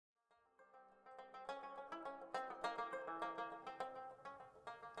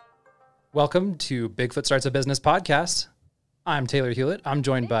Welcome to Bigfoot Starts a Business podcast. I'm Taylor Hewlett. I'm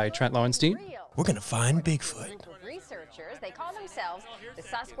joined by Trent Lowenstein. We're going to find Bigfoot. Researchers, they call themselves the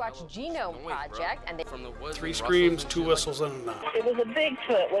Sasquatch Genome Project, and they... Three screams, two whistles, and a knock. It was a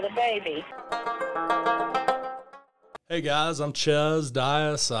Bigfoot with a baby. Hey guys, I'm Ches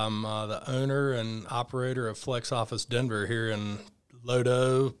Dias. I'm the owner and operator of Flex Office Denver here in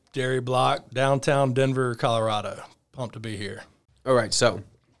Lodo, Dairy Block, downtown Denver, Colorado. Pumped to be here. All right, so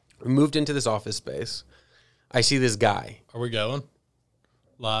we moved into this office space. I see this guy. Are we going?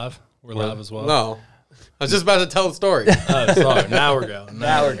 Live? We're live as well? No. I was just about to tell the story. Oh, sorry. Now we're going.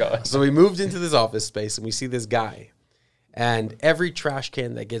 Now we're going. So we moved into this office space, and we see this guy. And every trash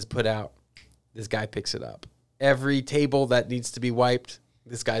can that gets put out, this guy picks it up. Every table that needs to be wiped,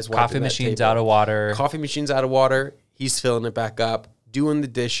 this guy's wiping Coffee that machine's table. out of water. Coffee machine's out of water. He's filling it back up, doing the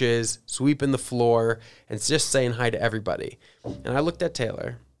dishes, sweeping the floor, and just saying hi to everybody. And I looked at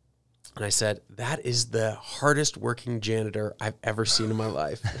Taylor, and I said, that is the hardest working janitor I've ever seen in my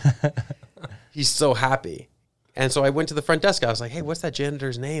life. He's so happy. And so I went to the front desk. I was like, hey, what's that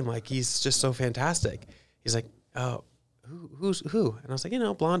janitor's name? Like, he's just so fantastic. He's like, oh, who's who? And I was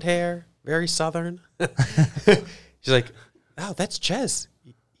like, blonde hair, very Southern. She's like, oh, that's Ches.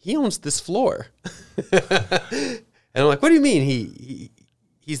 He owns this floor. And I'm like, what do you mean?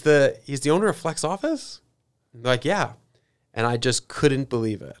 He's the owner of Flex Office? I'm like, yeah. And I just couldn't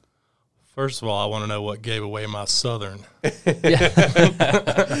believe it. First of all, I want to know what gave away my Southern.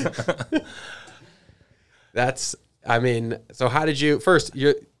 So how did you, first,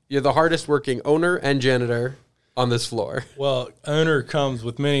 you're the hardest working owner and janitor on this floor. Well, owner comes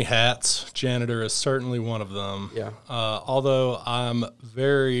with many hats. Janitor is certainly one of them. Yeah. Although I'm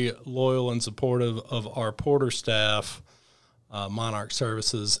very loyal and supportive of our porter staff, Monarch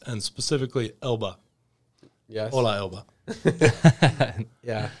Services, and specifically Elba. Yes. Hola, Elba.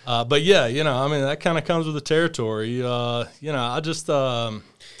 Yeah. But yeah, that kind of comes with the territory. I just...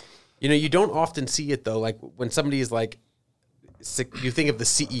 you don't often see it, though. Like, when somebody is, like, sick, you think of the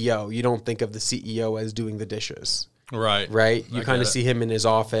CEO. You don't think of the CEO as doing the dishes. Right. You kind of see him in his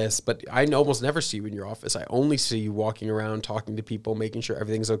office, but I almost never see you in your office. I only see you walking around, talking to people, making sure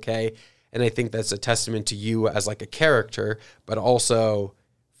everything's okay. And I think that's a testament to you as, like, a character, but also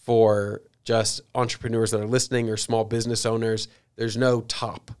for just entrepreneurs that are listening or small business owners. There's no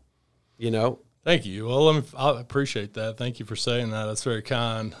top, Thank you. Well, I appreciate that. Thank you for saying that. That's very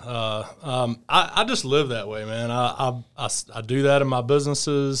kind. I just live that way, man. I do that in my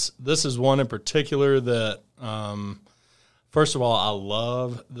businesses. This is one in particular that, first of all, I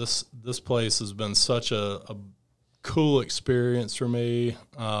love. This place has been such a cool experience for me.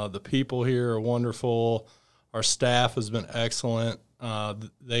 The people here are wonderful. Our staff has been excellent.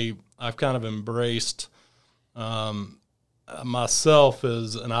 I've kind of embraced myself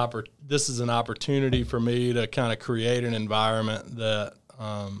as this is an opportunity for me to kind of create an environment that,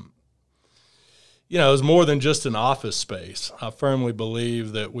 is more than just an office space. I firmly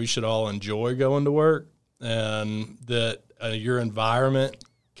believe that we should all enjoy going to work, and that your environment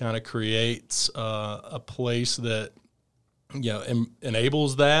kind of creates a place that,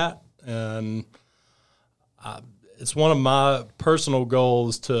 enables that. And it's one of my personal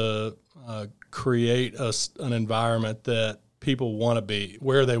goals to create an environment that people want to be,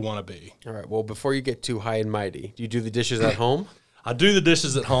 where they want to be. All right. Well, before you get too high and mighty, do you do the dishes at home? I do the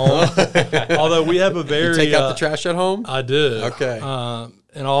dishes at home, although we have a very... You take out the trash at home? I do. Okay.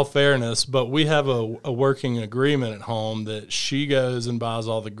 In all fairness, but we have a working agreement at home that she goes and buys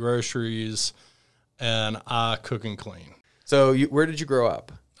all the groceries and I cook and clean. So where did you grow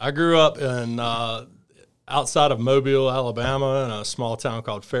up? I grew up in outside of Mobile, Alabama, in a small town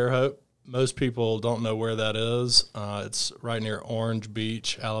called Fairhope. Most people don't know where that is. It's right near Orange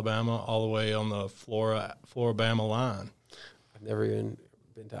Beach, Alabama, all the way on the Florida-Bama line. I've never even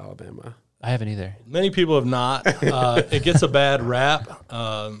been to Alabama. I haven't either. Many people have not. It gets a bad rap,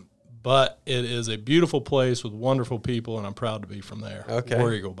 but it is a beautiful place with wonderful people, and I'm proud to be from there. Okay.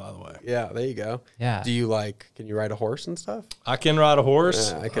 War Eagle, by the way. Yeah, there you go. Yeah. Do you can you ride a horse and stuff? I can ride a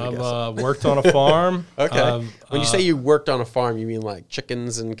horse. Yeah, I could've guessed I've worked on a farm. Okay. When you say you worked on a farm, you mean like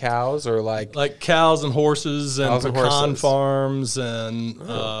chickens and cows, or like cows and horses and Cows and pecan horses. farms and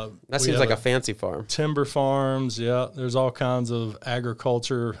that seems like a fancy farm. timber farms. Yeah, there's all kinds of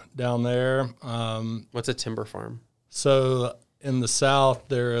agriculture down there. What's a timber farm? So in the south,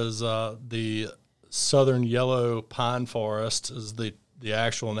 there is the southern yellow pine forest is the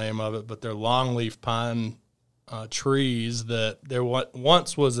actual name of it, but they're longleaf pine trees that there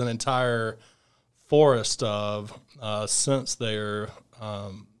once was an entire forest of. Since they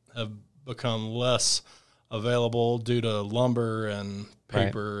have become less available due to lumber and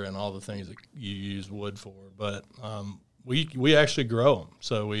paper and all the things that you use wood for. But we actually grow them.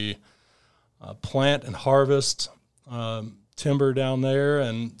 So we plant and harvest timber down there,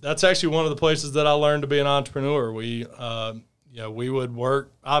 and that's actually one of the places that I learned to be an entrepreneur. We would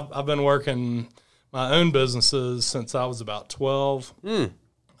work. I've been working my own businesses since I was about 12.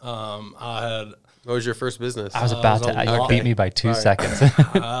 What was your first business? I was about to. You beat me by 2 seconds.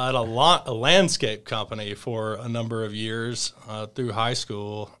 I had a landscape company for a number of years through high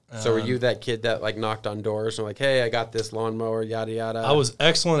school. So were you that kid that like knocked on doors and like, hey, I got this lawnmower, yada yada? I was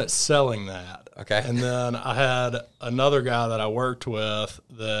excellent at selling that. Okay. And then I had another guy that I worked with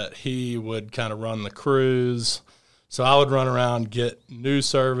that he would kind of run the crews. So I would run around, get new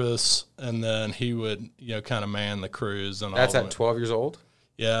service, and then he would, kind of man the crews. And that's all at 12 years old?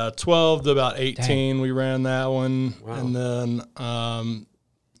 Yeah, 12 to about 18, Dang. we ran that one. Wow. And then,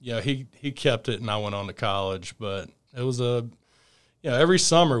 he kept it, and I went on to college. But it was every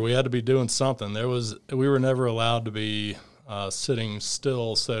summer we had to be doing something. We were never allowed to be sitting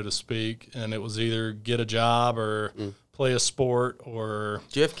still, so to speak, and it was either get a job or play a sport or.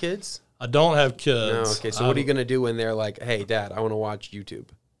 Do you have kids? I don't have kids. No, okay. So what are you going to do when they're like, hey, Dad, I want to watch YouTube?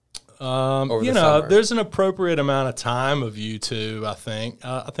 There's an appropriate amount of time of YouTube, I think.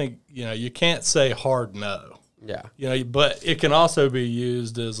 I think, you can't say hard no. Yeah. But it can also be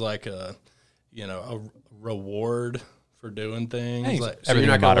used as like a reward for doing things. Hey, Like, So you're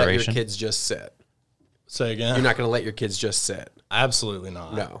not going to let your moderation. kids just sit. say again? You're not going to let your kids just sit. Absolutely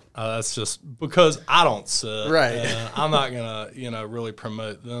not. No. That's just because I don't sit. Right. And I'm not going to, really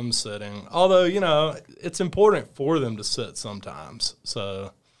promote them sitting. Although, it's important for them to sit sometimes.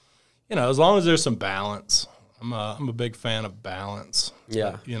 So, as long as there's some balance, I'm a big fan of balance.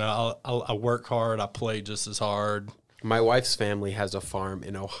 Yeah. I work hard. I play just as hard. My wife's family has a farm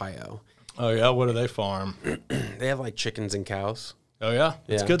in Ohio. Oh, yeah? What do they farm? They have like chickens and cows. Oh, yeah?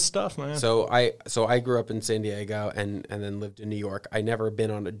 It's Yeah. good stuff, man. So I grew up in San Diego and then lived in New York. I never been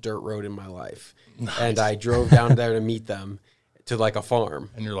on a dirt road in my life. And I drove down there to meet them to like a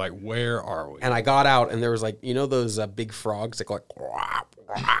farm. And you're like, where are we? And I got out and there was like, those big frogs that go like,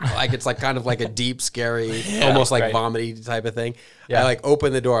 like it's like kind of like a deep, scary, almost like right. vomity type of thing. Yeah. I like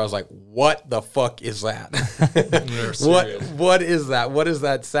opened the door. I was like, what the fuck is that? They're serious. What is that? What is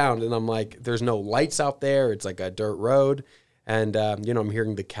that sound? And I'm like, there's no lights out there. It's like a dirt road. And, I'm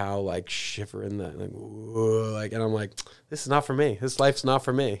hearing the cow like shiver in the, like, whoa, like, and I'm like, this is not for me. This life's not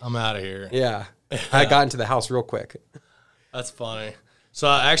for me. I'm out of here. Yeah. I got into the house real quick. That's funny. So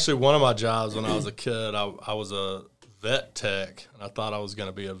actually, one of my jobs when I was a kid, I was a vet tech, and I thought I was going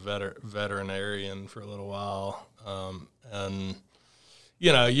to be a veterinarian for a little while. And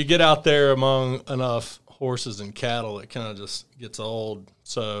you get out there among enough horses and cattle, it kind of just gets old.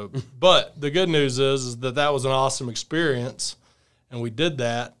 So, but the good news is that was an awesome experience, and we did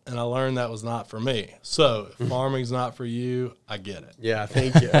that, and I learned that was not for me. So, if farming's not for you, I get it. Yeah,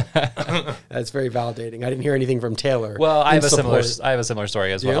 thank you. That's very validating. I didn't hear anything from Taylor. Well, I in have support. a similar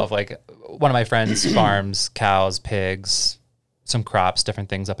story as well. Yeah? Of like one of my friends farms cows, pigs, some crops, different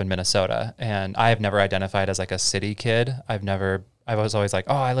things up in Minnesota, and I have never identified as like a city kid. I was always like,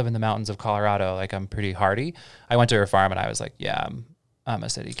 oh, I live in the mountains of Colorado. Like I'm pretty hardy. I went to her farm and I was like, yeah, I'm a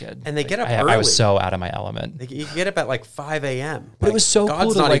city kid. And they Like, get up I early. was so out of my element. You get up at like 5 a.m. But it was so God's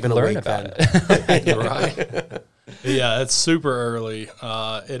cool to not like even learn awake about then. it. You're right. Yeah, it's super early.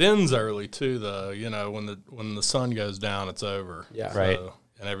 It ends early too, though. When the sun goes down, it's over. Yeah. Right.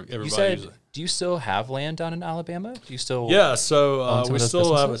 And everybody You said, usually. do you still have land down in Alabama? Do you still? Yeah, so own some we of those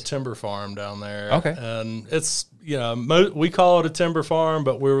still have a businesses? timber farm down there. Okay. And it's we call it a timber farm,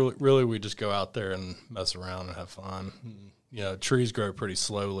 but we just go out there and mess around and have fun. Trees grow pretty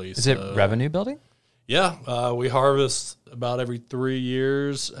slowly. Is it revenue building? Yeah, we harvest about every 3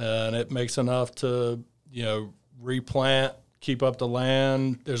 years, and it makes enough to replant, keep up the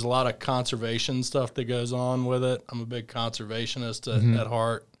land. There's a lot of conservation stuff that goes on with it. I'm a big conservationist at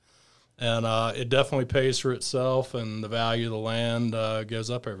heart, and it definitely pays for itself, and the value of the land goes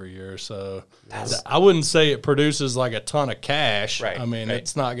up every year. So I wouldn't say it produces like a ton of cash. Right, I mean, right.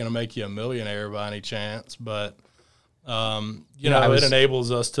 it's not going to make you a millionaire by any chance, but I it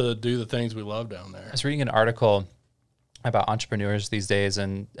enables us to do the things we love down there. I was reading an article about entrepreneurs these days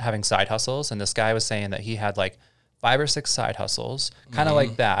and having side hustles, and this guy was saying that he had like 5 or 6 side hustles, kind of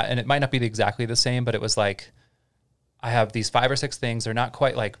like that. And it might not be exactly the same, but it was like, I have these 5 or 6 things. They're not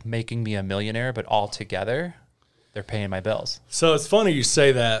quite like making me a millionaire, but all together, they're paying my bills. So it's funny you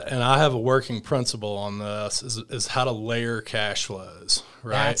say that, and I have a working principle on this is how to layer cash flows,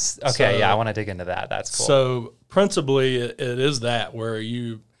 right? That's okay. So- Yeah. I want to dig into that. That's cool. So principally, it is that where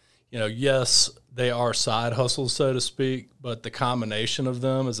you yes, they are side hustles, so to speak, but the combination of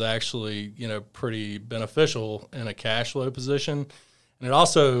them is actually, pretty beneficial in a cash flow position. And it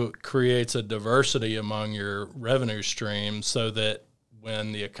also creates a diversity among your revenue streams so that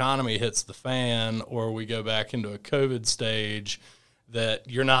when the economy hits the fan or we go back into a COVID stage, that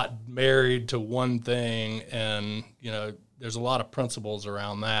you're not married to one thing. And, there's a lot of principles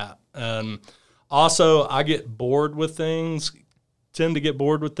around that. And also, I get bored with things, tend to get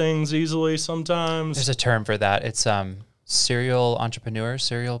bored with things easily sometimes. There's a term for that. It's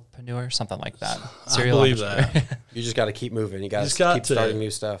serialpreneur, something like that. I believe that. You just got to keep moving. You got to keep starting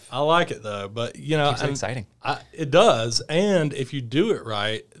new stuff. I like it though, but Keeps it exciting. It does. And if you do it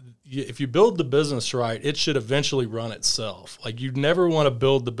right, if you build the business right, it should eventually run itself. Like, you never want to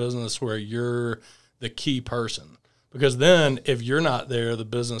build the business where you're the key person, because then if you're not there, the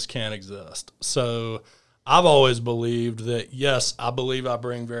business can't exist. So I've always believed that, yes, I believe I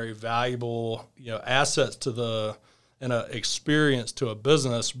bring very valuable, assets to and an experience to a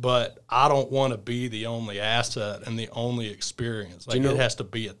business, but I don't want to be the only asset and the only experience. Like, it has to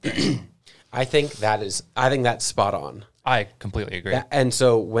be a thing. I think that's spot on. I completely agree. And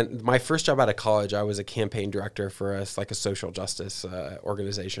so when my first job out of college, I was a campaign director for a social justice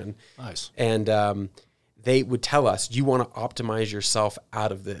organization. Nice. And they would tell us, you want to optimize yourself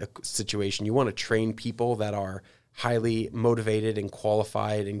out of the situation. You want to train people that are highly motivated and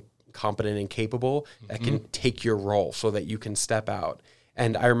qualified and competent and capable that can take your role so that you can step out.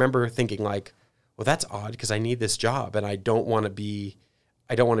 And I remember thinking, like, well, that's odd because I need this job and I don't want to be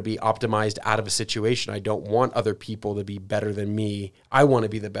optimized out of a situation. I don't want other people to be better than me. I want to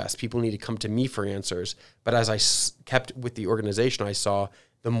be the best. People need to come to me for answers. But as I kept with the organization, I saw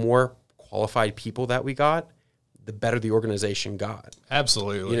the more qualified people that we got, the better the organization got.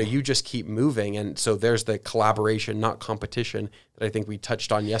 Absolutely. You just keep moving. And so there's the collaboration, not competition, that I think we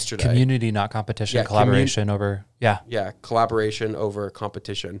touched on yesterday. Community, not competition. Collaboration over, Yeah, collaboration over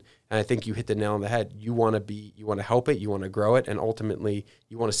competition. And I think you hit the nail on the head. You want to help it, you want to grow it, and ultimately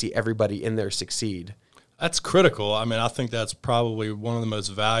you want to see everybody in there succeed. That's critical. I mean, I think that's probably one of the most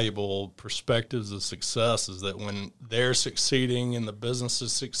valuable perspectives of success, is that when they're succeeding and the business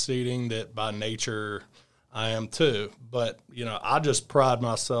is succeeding, that by nature I am too. But, I just pride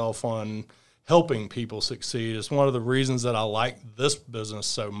myself on helping people succeed. It's one of the reasons that I like this business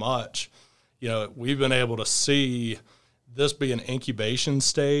so much. We've been able to see this be an incubation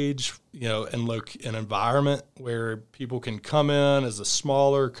stage, and an environment where people can come in as a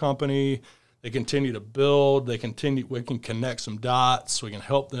smaller company. They continue to build. We can connect some dots. We can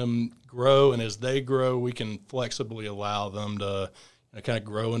help them grow. And as they grow, we can flexibly allow them to kind of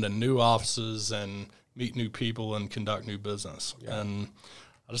grow into new offices and meet new people and conduct new business. Yeah. And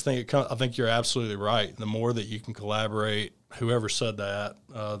I just think I think you're absolutely right. The more that you can collaborate, whoever said that,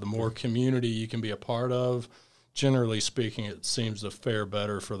 the more community you can be a part of. Generally speaking, it seems to fare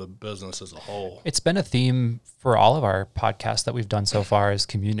better for the business as a whole. It's been a theme for all of our podcasts that we've done so far, is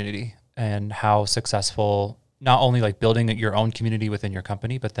community, and how successful, not only like building your own community within your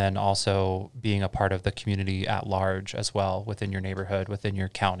company, but then also being a part of the community at large as well, within your neighborhood, within your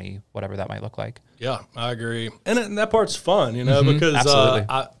county, whatever that might look like. Yeah, I agree. And that part's fun, because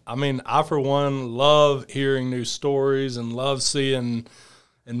I, for one, love hearing new stories and love seeing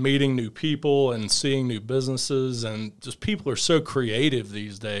and meeting new people and seeing new businesses. And just people are so creative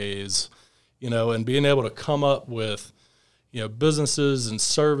these days, and being able to come up with, businesses and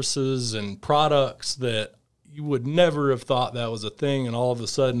services and products that you would never have thought that was a thing, and all of a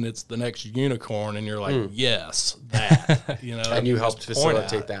sudden it's the next unicorn, and you're like, yes, that. And you helped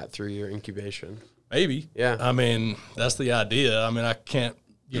facilitate that through your incubation. Maybe. Yeah. I mean, that's the idea. I mean, I can't,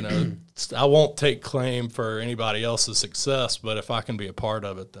 I won't take claim for anybody else's success, but if I can be a part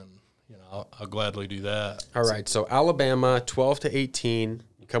of it, then, I'll gladly do that. All right. So Alabama, 12 to 18,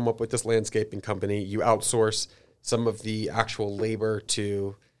 you come up with this landscaping company. You outsource some of the actual labor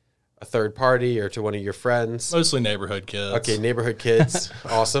to a third party or to one of your friends. Mostly neighborhood kids. Okay, neighborhood kids.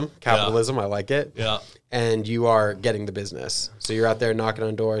 Awesome. Capitalism, yeah. I like it. Yeah. And you are getting the business. So you're out there knocking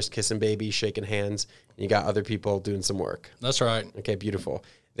on doors, kissing babies, shaking hands, and you got other people doing some work. That's right. Okay, beautiful.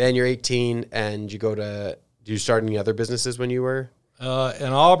 Then you're 18 and do you start any other businesses when you were? In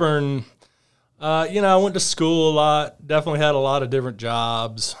Auburn, I went to school a lot, definitely had a lot of different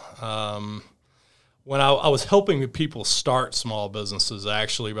jobs. When I was helping people start small businesses,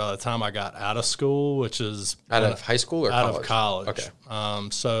 actually, by the time I got out of school, which is out of high school or out college? Of college. Okay.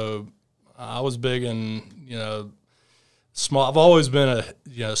 So I was big in small. I've always been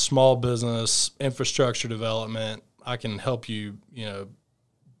a small business infrastructure development. I can help you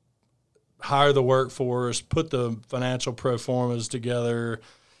hire the workforce, put the financial pro formas together,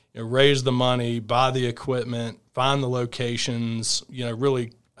 raise the money, buy the equipment, find the locations,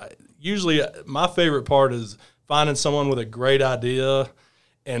 really usually my favorite part is finding someone with a great idea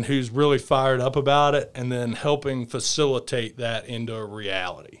and who's really fired up about it, and then helping facilitate that into a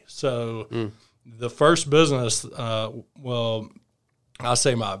reality. So the first business, I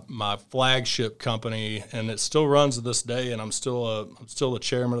say my flagship company, and it still runs to this day, and I'm still the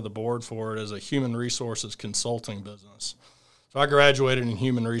chairman of the board for it, is a human resources consulting business. So I graduated in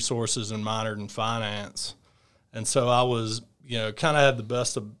human resources and minored in finance, and so I was kind of had the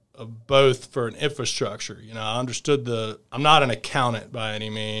best of both for an infrastructure. I understood I'm not an accountant by any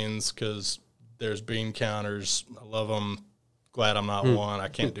means, because there's bean counters. I love them. Glad I'm not one. I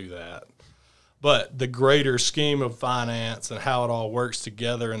can't do that. But the greater scheme of finance and how it all works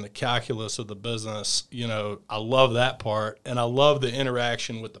together and the calculus of the business, I love that part. And I love the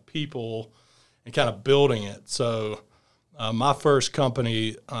interaction with the people and kind of building it. So my first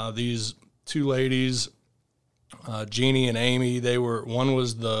company, these two ladies, Jeannie and Amy, one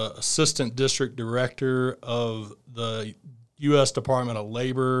was the assistant district director of the U.S. Department of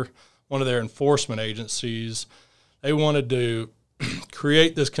Labor, one of their enforcement agencies. They wanted to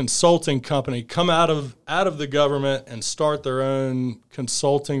create this consulting company, come out of the government and start their own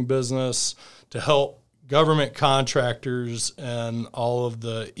consulting business to help government contractors and all of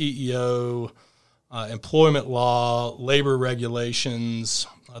the EEO, employment law, labor regulations,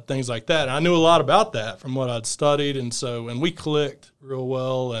 things like that. And I knew a lot about that from what I'd studied, and we clicked real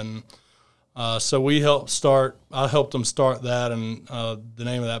well, and so I helped them start that, and the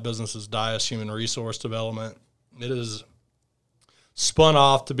name of that business is Dias Human Resource Development. It is spun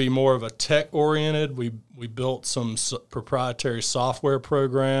off to be more of a tech-oriented. We built some proprietary software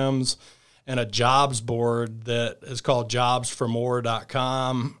programs and a jobs board that is called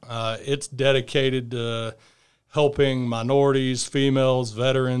jobsformore.com. It's dedicated to helping minorities, females,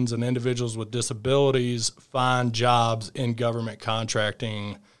 veterans, and individuals with disabilities find jobs in government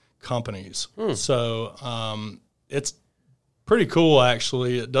contracting companies. So it's pretty cool,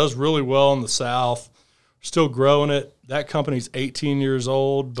 actually. It does really well in the South. Still growing it. That company's 18 years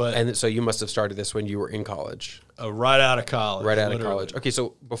old, And so you must have started this when you were in college. Right out of college. Right out of college. Okay,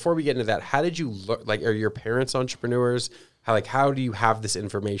 so before we get into that, how did you look? Like, are your parents entrepreneurs? How do you have this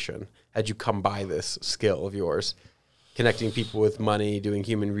information? How'd you come by this skill of yours? Connecting people with money, doing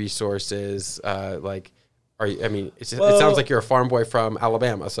human resources, it sounds like you're a farm boy from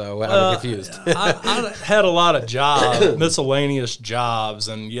Alabama, so I'm confused. I had a lot of jobs, miscellaneous jobs,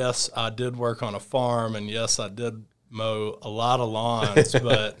 and yes, I did work on a farm, and yes, I did mow a lot of lawns,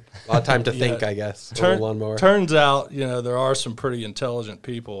 but a lot of time to think, I guess. Lawnmower. Turns out, there are some pretty intelligent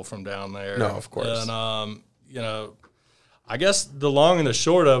people from down there. No, of course. And I guess the long and the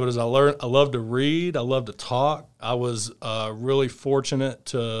short of it is I love to read, I love to talk. I was really fortunate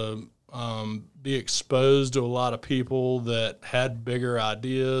to be exposed to a lot of people that had bigger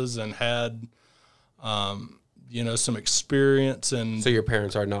ideas and had, some experience. And so your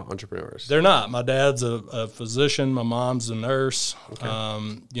parents are not entrepreneurs? They're not. My dad's a physician. My mom's a nurse.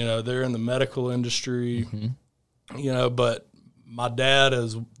 Okay. They're in the medical industry, but my dad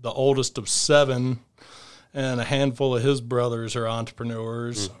is the oldest of 7, and a handful of his brothers are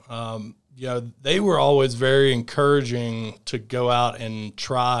entrepreneurs. They were always very encouraging to go out and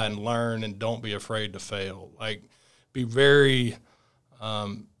try and learn and don't be afraid to fail. Like, be very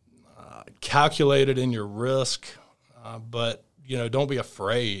calculated in your risk, but, don't be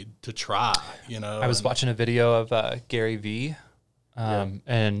afraid to try, I was watching a video of Gary Vee,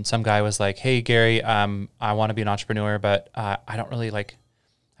 and some guy was like, "Hey, Gary, I want to be an entrepreneur, but I don't really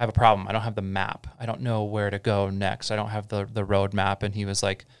have a problem. I don't have the map. I don't know where to go next. I don't have the road map." And he was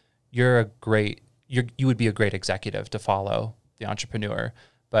like, you would be a great executive to follow the entrepreneur.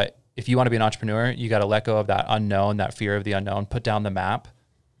 But if you want to be an entrepreneur, you got to let go of that unknown, that fear of the unknown, put down the map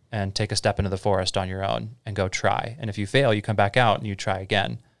and take a step into the forest on your own and go try. And if you fail, you come back out and you try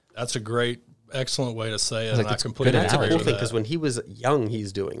again. That's a excellent way to say it. That's a cool thing, because when he was young,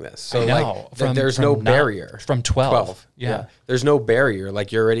 he's doing this. So there's no barrier. From 12. Yeah. There's no barrier.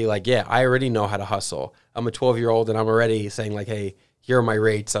 Like, you're already I already know how to hustle. I'm a 12-year-old and I'm already saying hey, here are my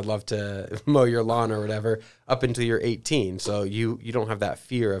rates. I'd love to mow your lawn or whatever, up until you're 18. So you don't have that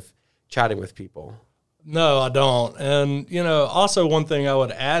fear of chatting with people. No, I don't. And, also one thing I would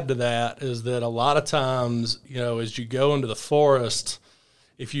add to that is that a lot of times, as you go into the forest,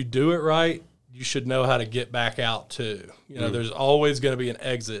 if you do it right, you should know how to get back out too. There's always going to be an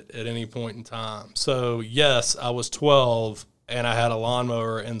exit at any point in time. So yes, I was 12 and I had a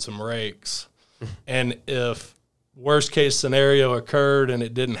lawnmower and some rakes. And if worst case scenario occurred and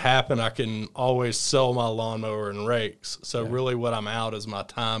it didn't happen, I can always sell my lawnmower and rakes. So really what I'm out is my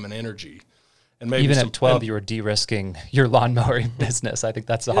time and energy. And maybe even at 12, you were de-risking your lawn mowing business. I think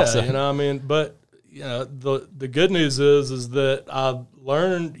that's awesome. You know what I mean? But, you know, the good news is that I've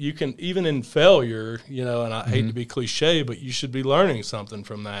learned you can, even in failure, you know, and I hate to be cliche, but you should be learning something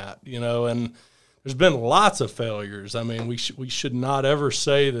from that, you know, and there's been lots of failures. I mean, we should not ever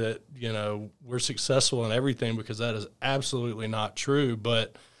say that, you know, we're successful in everything, because that is absolutely not true.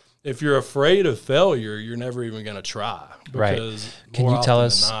 But if you're afraid of failure, you're never even going to try, because Can you tell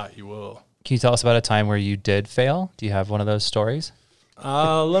us, than not, you will. Can you tell us about a time where you did fail? Do you have one of those stories?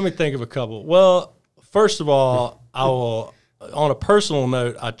 Let me think of a couple. Well, first of all, I will, on a personal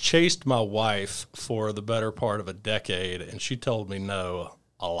note, I chased my wife for the better part of a decade, and she told me no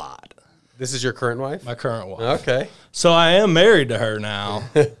a lot. This is your current wife? My current wife. Okay. So I am married to her now.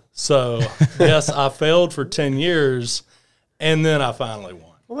 So, yes, I failed for 10 years, and then I finally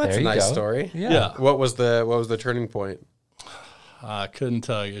won. Well, that's a nice story. Yeah. What was the turning point? I couldn't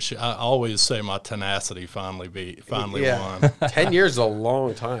tell you. I always say my tenacity finally won. 10 years is a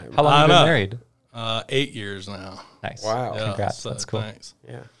long time. How long have you been married? 8 years now. Nice. Wow. Yeah, Congrats. so That's cool. Thanks.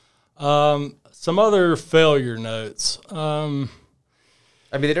 Yeah. Some other failure notes.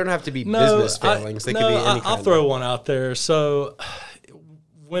 I mean, they don't have to be business failings. They could be any kind. I'll throw one out there. So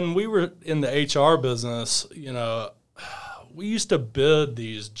when we were in the HR business, you know, we used to bid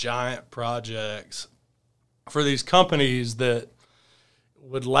these giant projects for these companies that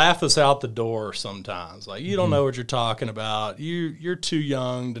would laugh us out the door sometimes. Like, you don't know what you're talking about. You're too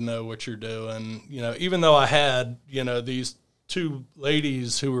young to know what you're doing. You know, even though I had, you know, these two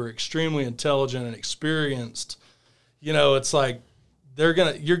ladies who were extremely intelligent and experienced, you know, it's like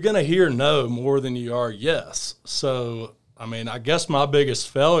you're gonna hear no more than you are yes. So, I mean, I guess some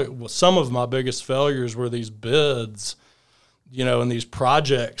of my biggest failures were these bids, you know, and these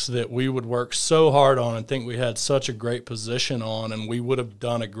projects that we would work so hard on and think we had such a great position on and we would have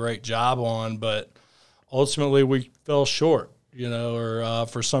done a great job on, but ultimately we fell short, you know, or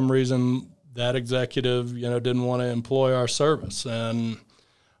for some reason that executive, you know, didn't want to employ our service. And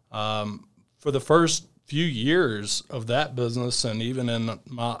for the first few years of that business, and even in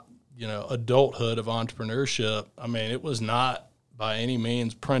my, you know, adulthood of entrepreneurship, I mean, it was not by any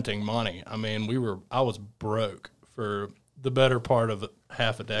means printing money. I mean, I was broke for the better part of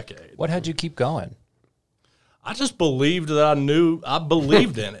half a decade. What had you keep going? I just believed that I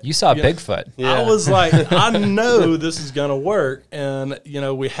believed in it. You saw Bigfoot. Yeah. I was like, I know this is going to work. And, you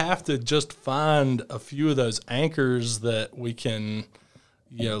know, we have to just find a few of those anchors that we can,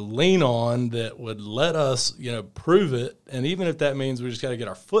 you know, lean on that would let us, you know, prove it. And even if that means we just got to get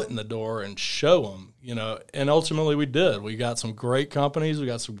our foot in the door and show them, you know, and ultimately we did. We got some great companies. We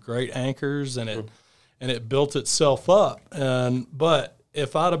got some great anchors, and it built itself up. But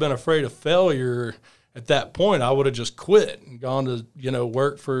if I'd have been afraid of failure at that point, I would have just quit and gone to, you know,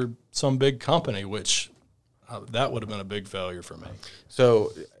 work for some big company, which that would have been a big failure for me.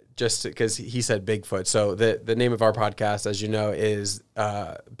 So just because he said Bigfoot. So the name of our podcast, as you know, is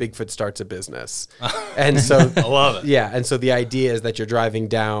Bigfoot Starts a Business. And so I love it. Yeah. And so the idea is that you're driving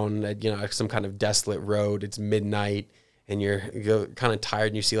down, you know, some kind of desolate road. It's midnight, and you're kind of tired,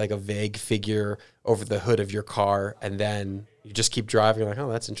 and you see like a vague figure over the hood of your car, and then you just keep driving. You're like,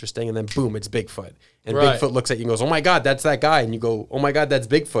 oh, that's interesting. And then boom, it's Bigfoot. And Right. Bigfoot looks at you and goes, oh my God, that's that guy. And you go, oh my God, that's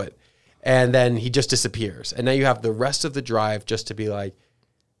Bigfoot. And then he just disappears. And now you have the rest of the drive just to be like,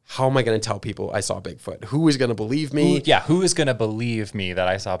 how am I going to tell people I saw Bigfoot? Who is going to believe me? Who is going to believe me that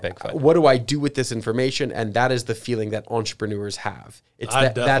I saw Bigfoot? What do I do with this information? And that is the feeling that entrepreneurs have. That's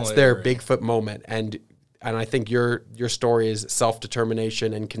definitely their agree. Bigfoot moment. And I think your story is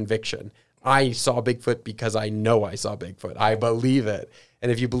self-determination and conviction. I saw Bigfoot because I know I saw Bigfoot. I believe it.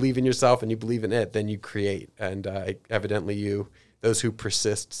 And if you believe in yourself and you believe in it, then you create. And evidently those who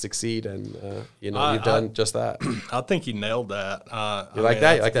persist succeed. And, you've done just that. I think you nailed that. You like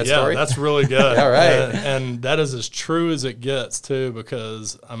that story? Yeah, that's really good. All right. And that is as true as it gets, too,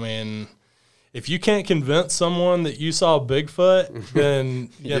 because, I mean, if you can't convince someone that you saw Bigfoot, then,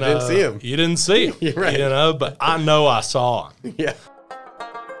 you know, didn't see him. You didn't see him. You're right. You know, but I know I saw him. Yeah.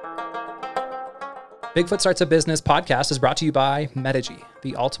 Bigfoot Starts a Business podcast is brought to you by Metigy,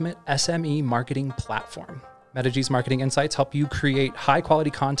 the ultimate SME marketing platform. Metigy's marketing insights help you create high-quality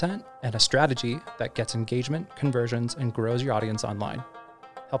content and a strategy that gets engagement, conversions, and grows your audience online,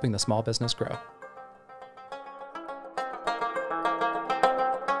 helping the small business grow.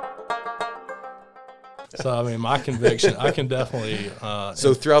 So, I mean, my conviction, I can definitely.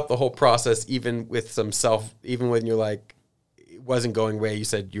 So throughout the whole process, even when you're like, wasn't going away. You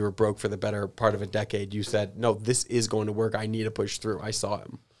said you were broke for the better part of a decade. You said, no, this is going to work. I need to push through. I saw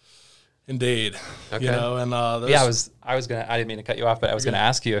him. Indeed. Okay. You know, and I didn't mean to cut you off, but I was going to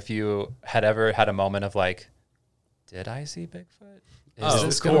ask you if you had ever had a moment of like, did I see Bigfoot? Is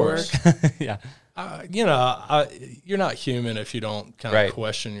this going to work? Yeah. You know, you're not human if you don't kind of Right.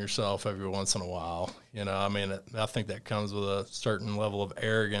 question yourself every once in a while. You know, I mean, I think that comes with a certain level of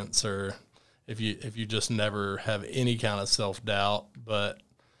arrogance, or if you just never have any kind of self-doubt. But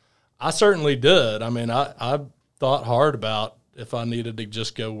I certainly did. I mean, I thought hard about if I needed to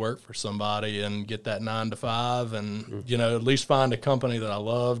just go work for somebody and get that 9 to 5 and, you know, at least find a company that I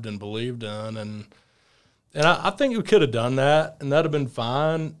loved and believed in. And I think we could have done that, and that'd have been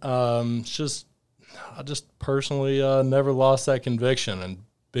fine. It's just, I just personally never lost that conviction, and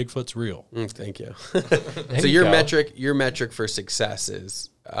Bigfoot's real. Thank you. There So you your metric for success is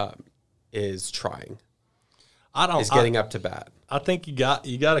trying. Is getting up to bat. I think you got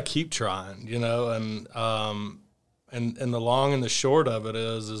to keep trying, you know, and the long and the short of it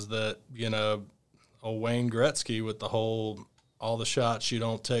is that, you know, old Wayne Gretzky with the whole all the shots you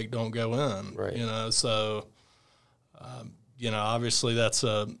don't take don't go in, Right. you know. So, you know, obviously that's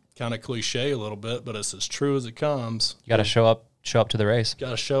a kind of cliche a little bit, but it's as true as it comes. You got to show up to the race. Got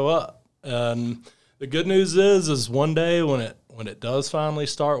to show up. And the good news is one day when it does finally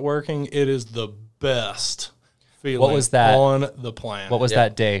start working, it is the best feeling What was that? on the planet. What was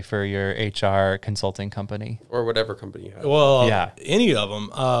that day for your HR consulting company? Or whatever company you have. Well, Yeah. any of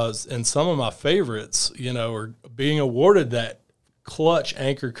them. And some of my favorites, you know, are being awarded that clutch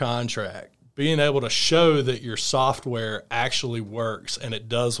anchor contract, being able to show that your software actually works and it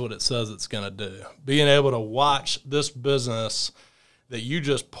does what it says it's going to do, being able to watch this business that you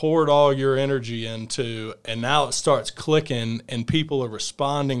just poured all your energy into and now it starts clicking and people are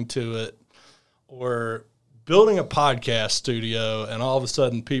responding to it, or building a podcast studio and all of a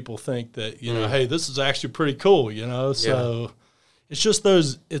sudden people think that, you know, hey, this is actually pretty cool, you know? So it's just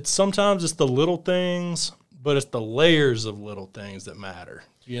it's sometimes it's the little things, but it's the layers of little things that matter,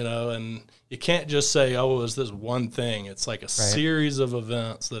 you know? And you can't just say, oh, it was this one thing. It's like a series of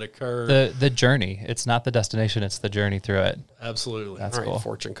events that occur. The journey. It's not the destination. It's the journey through it. Absolutely. That's All right, cool.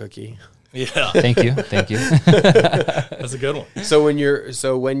 fortune cookie. Yeah. Thank you. Thank you. That's a good one. So when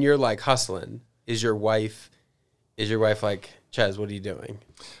you're like hustling, is your wife like, Ches, what are you doing?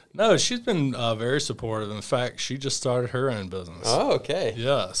 No, she's been very supportive. In fact, she just started her own business. Oh, okay.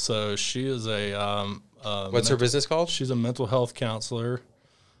 Yeah. So she is What's her business called? She's a mental health counselor,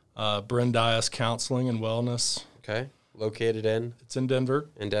 Brandeis Counseling and Wellness. Okay. Located in It's in Denver.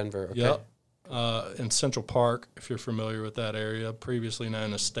 Denver. Okay. Yep. In Central Park, if you're familiar with that area, previously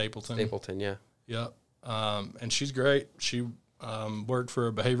known as Stapleton. Stapleton, yeah. Yep. And she's great. She worked for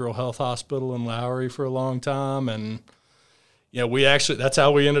a behavioral health hospital in Lowry for a long time. And, you know, that's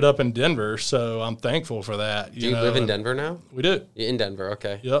how we ended up in Denver. So I'm thankful for that. Do you live in Denver now? We do. You're in Denver,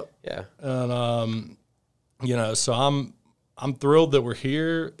 okay. Yep. Yeah. And, you know, so I'm thrilled that we're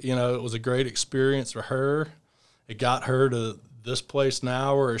here. You know, it was a great experience for her. It got her to this place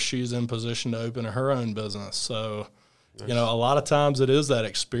now where she's in position to open her own business. So, you know, a lot of times it is that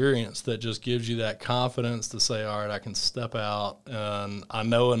experience that just gives you that confidence to say, all right, I can step out and I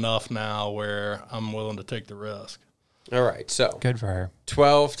know enough now where I'm willing to take the risk. All right. So Good for her.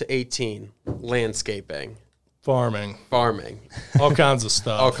 12 to 18, landscaping, Farming, all kinds of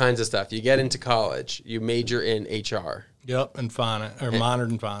stuff. all kinds of stuff. You get into college, you major in HR Yep, and finance, or minored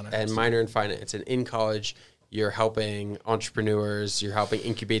in finance. and minor in finance. And in college, you're helping entrepreneurs, you're helping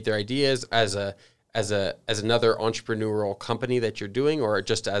incubate their ideas as another entrepreneurial company that you're doing, or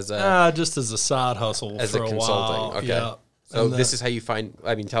just as Just as a side hustle as for a a consulting. while. Okay. Yeah. So And this is how you find.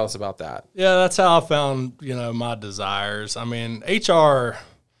 I mean, tell us about that. Yeah, that's how I found, you know, my desires. I mean, HR,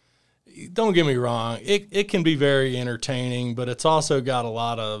 don't get me wrong, it can be very entertaining, but it's also got a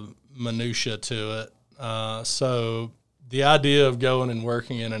lot of minutia to it. So the idea of going and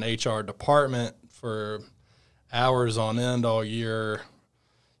working in an HR department for hours on end all year,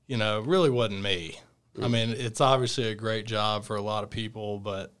 you know, really wasn't me. I mean, it's obviously a great job for a lot of people,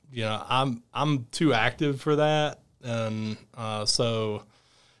 but, you know, I'm too active for that. And so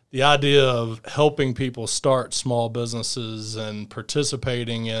the idea of helping people start small businesses and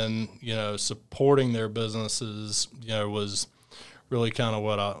participating in, you know, supporting their businesses, you know, was really kind of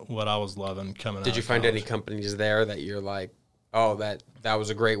what I was loving coming out. Did you of find college. any companies there that you're like, oh, that was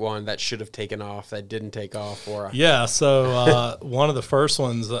a great one that should have taken off, that didn't take off? Or Yeah, so one of the first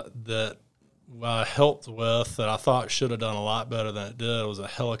ones that I helped with that I thought should have done a lot better than it did was a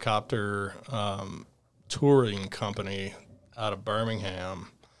helicopter touring company out of Birmingham.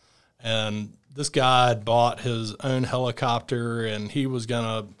 And this guy had bought his own helicopter, and he was going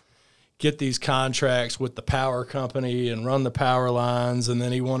to get these contracts with the power company and run the power lines. And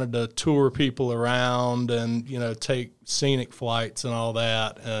then he wanted to tour people around and, take scenic flights and all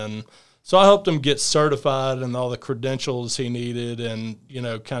that. And so I helped him get certified and all the credentials he needed and,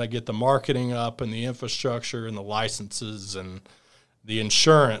 kind of get the marketing up and the infrastructure and the licenses and the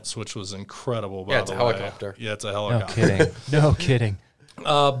insurance, which was incredible, by the way. Yeah, it's a helicopter. Yeah, it's a No helicopter. kidding. No kidding.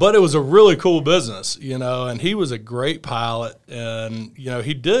 But it was a really cool business, and he was a great pilot, and,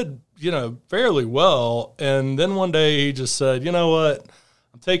 he did, fairly well. And then one day he just said, you know what,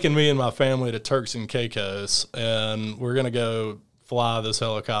 I'm taking me and my family to Turks and Caicos, and we're going to go fly this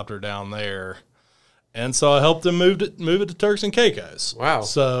helicopter down there. And so I helped him move it to Turks and Caicos. Wow.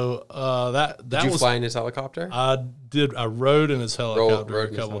 So Did you fly in his helicopter? I did. I rode in his helicopter rode a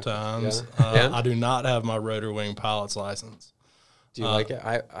in his couple times. Yeah. Yeah? I do not have my rotor wing pilot's license. Do you like it?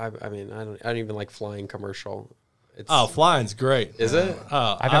 I mean, I don't even like flying commercial. Oh, flying's great. Is it?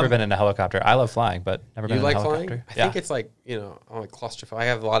 I've never been in a helicopter. I love flying, but never been You in a like helicopter. flying? I Yeah. think it's like, I'm like claustrophobic. I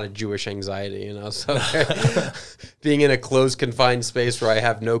have a lot of Jewish anxiety, so being in a closed, confined space where I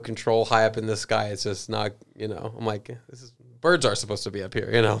have no control high up in the sky, it's just not, I'm like, birds are supposed to be up here,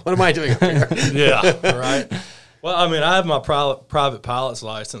 what am I doing up here? Yeah, right. Well, I mean, I have my private pilot's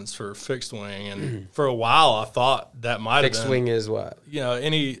license for fixed wing, and for a while I thought that might have been. Fixed wing is what?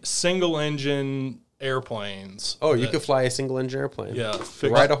 Any single engine airplanes. Oh, you could fly a single engine airplane. Yeah.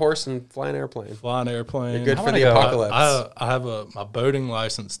 Ride a horse and fly an airplane. Fly an airplane. You're good I for wanna the go- apocalypse. I have my boating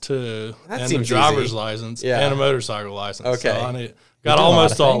license too, That and seems a driver's easy. license, Yeah. and a motorcycle license. Okay. So I got doing a lot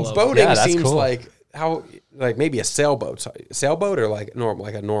almost of all things. of them. Boating Yeah, that's seems cool. like maybe a sailboat. Sorry. Sailboat or like a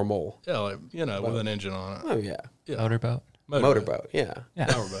normal. Yeah, like, with an engine on it. Oh yeah. Motorboat. Motorboat. Yeah. Yeah.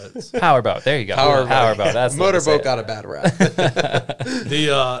 Powerboats. Powerboat. There you go. Powerboat. That's the way to say Motorboat it. got a bad rap.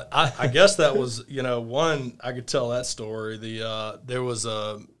 I guess that was one I could tell that story. There was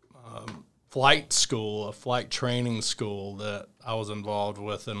a flight school, a flight training school that I was involved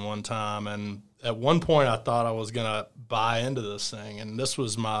with in one time, and at one point I thought I was gonna buy into this thing, and this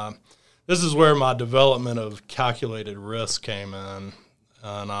is where my development of calculated risk came in,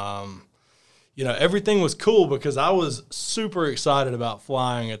 and everything was cool because I was super excited about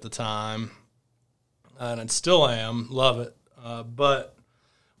flying at the time, and I still am, love it. But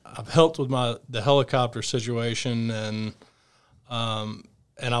I've helped with the helicopter situation, and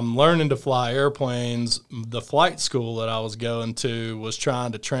I'm learning to fly airplanes. The flight school that I was going to was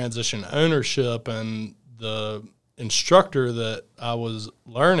trying to transition ownership, and the instructor that I was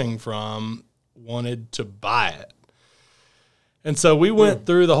learning from wanted to buy it. And so we went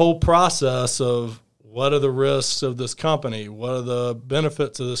through the whole process of what are the risks of this company? What are the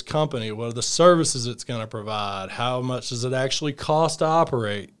benefits of this company? What are the services it's going to provide? How much does it actually cost to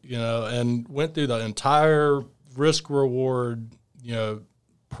operate? And went through the entire risk reward,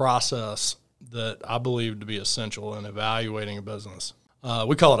 process that I believe to be essential in evaluating a business.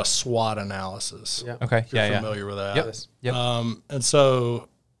 We call it a SWOT analysis. Yeah. Okay. If you're Yeah. familiar with that. Yep. Yep. And so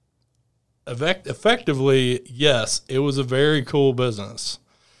effectively, yes, it was a very cool business.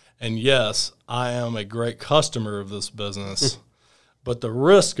 And yes, I am a great customer of this business, but the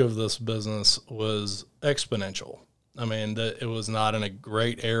risk of this business was exponential. I mean, it was not in a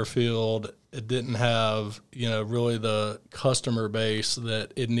great airfield. It didn't have, really the customer base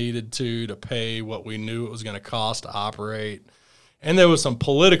that it needed to pay what we knew it was going to cost to operate. And there was some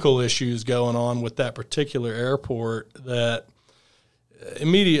political issues going on with that particular airport that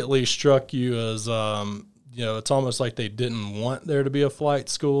immediately struck you as, it's almost like they didn't want there to be a flight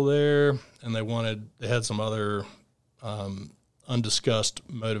school there, and they had some other undiscussed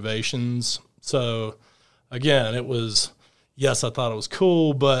motivations. So again, it was, yes, I thought it was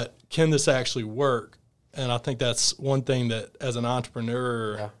cool, but can this actually work? And I think that's one thing that as an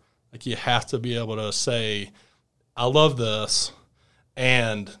entrepreneur, like you have to be able to say, I love this,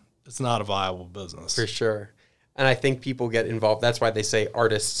 and it's not a viable business. For sure. And I think people get involved. That's why they say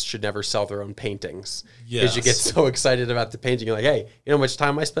artists should never sell their own paintings. Because you get so excited about the painting. You're like, hey, you know how much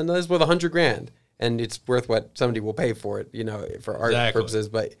time I spend on this? Worth $100,000. And it's worth what somebody will pay for it, for art purposes.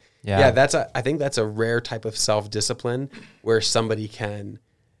 But I think that's a rare type of self-discipline where somebody can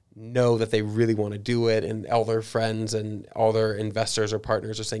know that they really want to do it, and all their friends and all their investors or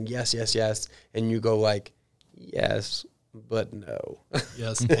partners are saying, yes, yes, yes. And you go like, yes, but no.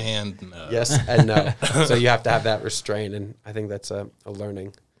 Yes and no. Yes and no. So you have to have that restraint, and I think that's a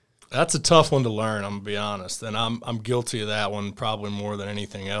learning. That's a tough one to learn, I'm going to be honest. And I'm guilty of that one probably more than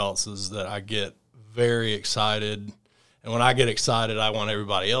anything else, is that I get very excited. And when I get excited, I want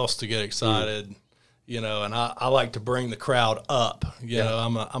everybody else to get excited, and I like to bring the crowd up.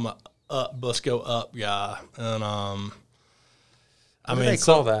 I'm let's go up guy. And What do they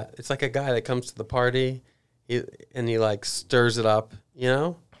call that? It's like a guy that comes to the party and he like stirs it up, you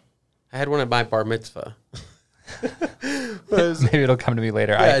know? I had one at my bar mitzvah. Maybe it'll come to me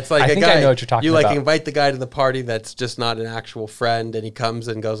later. Yeah, it's like I a think guy. I know what you're talking you about. like invite the guy to the party that's just not an actual friend, and he comes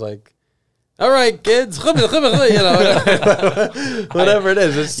and goes like, "All right, kids," you know, whatever it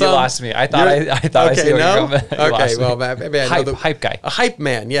is. It's You lost me. I thought I see where you're going. You Okay, lost me. well, maybe I know hype guy. a hype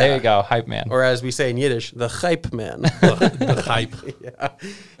man. Yeah, There you go, hype man. Or as we say in Yiddish, the hype man. the hype.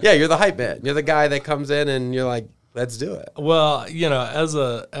 Yeah, you're the hype man. You're the guy that comes in and you're like, let's do it. Well, you know, as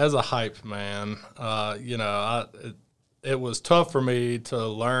a hype man, you know, it was tough for me to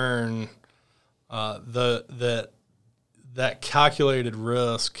learn that calculated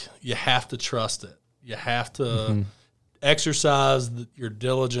risk. You have to trust it. You have to exercise your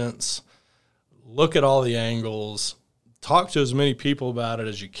diligence. Look at all the angles. Talk to as many people about it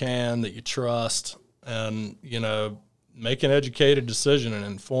as you can that you trust, and you know, make an educated decision, an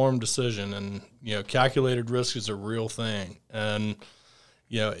informed decision. And you know, calculated risk is a real thing. And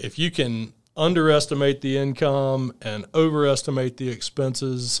you know, if you can underestimate the income and overestimate the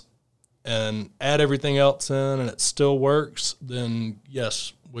expenses and add everything else in and it still works, then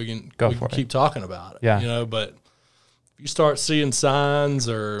yes, we can keep talking about it. Yeah. You know, but if you start seeing signs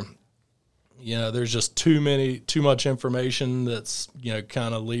or, you know, there's just too much information that's, you know,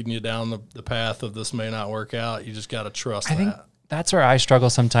 kind of leading you down the path of this may not work out, you just got to trust that. I think that's where I struggle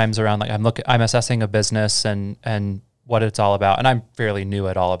sometimes around, like I'm assessing a business and what it's all about. And I'm fairly new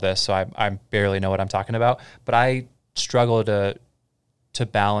at all of this, so I barely know what I'm talking about, but I struggle to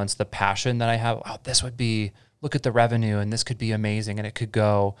balance the passion that I have. Oh, this would be, look at the revenue and this could be amazing and it could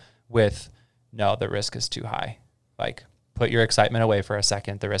go with, no, the risk is too high. Like, put your excitement away for a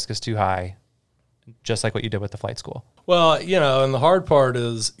second. The risk is too high. Just like what you did with the flight school. Well, you know, and the hard part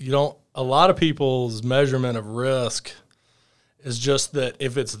is a lot of people's measurement of risk is just that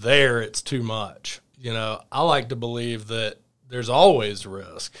if it's there, it's too much. You know, I like to believe that there's always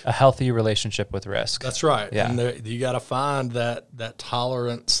risk. A healthy relationship with risk. That's right. Yeah. And you got to find that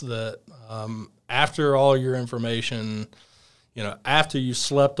tolerance that after all your information, you know, after you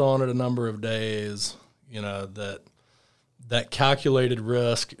slept on it a number of days, you know, that calculated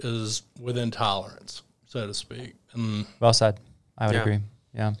risk is within tolerance, so to speak. And well said. I would agree.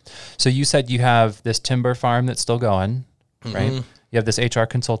 Yeah. So you said you have this timber farm that's still going, right? You have this HR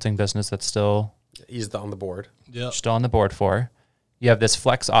consulting business that's still... He's on the board. Yep. Still on the board for. You have this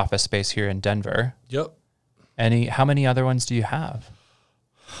flex office space here in Denver. Yep. How many other ones do you have?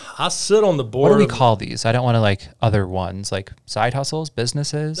 I sit on the board. What do we call these? I don't want to like other ones, like side hustles,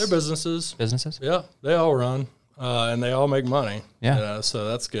 businesses. They're businesses. Businesses? Yeah, they all run, and they all make money. Yeah. You know, so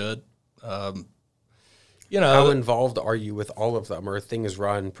that's good. You How know, involved are you with all of them? Or are things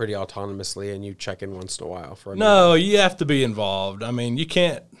run pretty autonomously and you check in once in a while? no, you have to be involved. I mean, you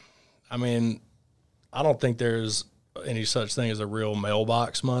can't. I don't think there's any such thing as a real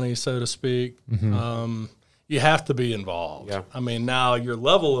mailbox money, so to speak. You have to be involved. Yeah. I mean, now your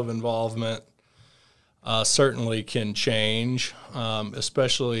level of involvement certainly can change,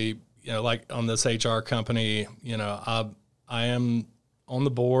 especially, you know, like on this HR company, you know, I am on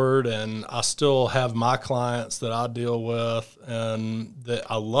the board and I still have my clients that I deal with and that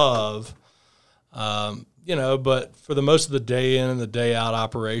I love. You know, but for the most of the day in and the day out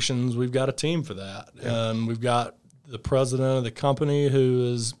operations, we've got a team for that. Yeah. And we've got the president of the company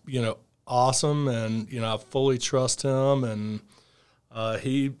who is, you know, awesome. And, you know, I fully trust him and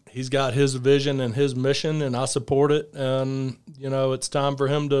he's got his vision and his mission and I support it. And, you know, it's time for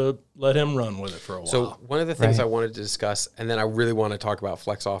him to let him run with it for a while. So one of the things I wanted to discuss, and then I really want to talk about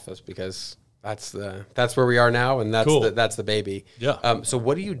Flex Office because that's where we are now, and that's cool. that's the baby. Yeah. So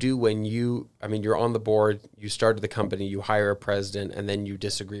what do you do when you're on the board, you started the company, you hire a president, and then you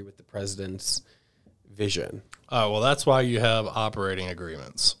disagree with the president's vision? Oh, well, that's why you have operating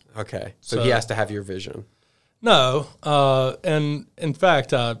agreements. Okay. So he has to have your vision. No. And in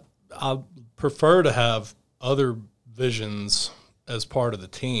fact, I prefer to have other visions as part of the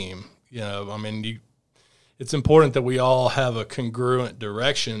team. You know, I mean, it's important that we all have a congruent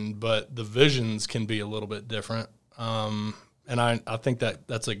direction, but the visions can be a little bit different. And I think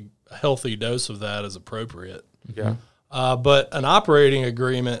that's a healthy dose of that is appropriate. Yeah. But an operating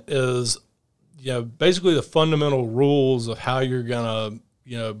agreement is, you know, basically the fundamental rules of how you're going to,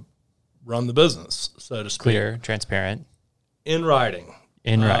 you know, run the business, so to speak. Clear, transparent. In writing.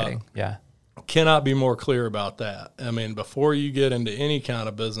 In writing, yeah. Cannot be more clear about that. I mean, before you get into any kind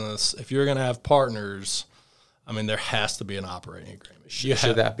of business, if you're going to have partners, I mean, there has to be an operating agreement.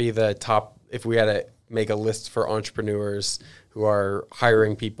 Should that be the top? If we had to make a list for entrepreneurs who are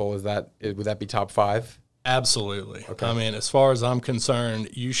hiring people, would that be top 5? Absolutely. Okay. I mean, as far as I'm concerned,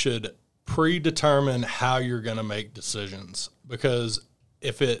 you should predetermine how you're going to make decisions, because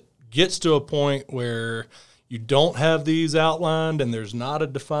if it gets to a point where you don't have these outlined and there's not a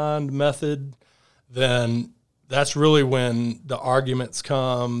defined method, then that's really when the arguments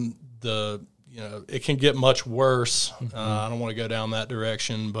come. It can get much worse. I don't want to go down that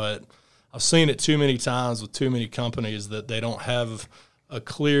direction, but I've seen it too many times with too many companies that they don't have a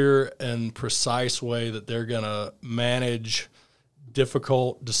clear and precise way that they're going to manage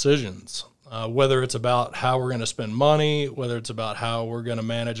difficult decisions, whether it's about how we're going to spend money, whether it's about how we're going to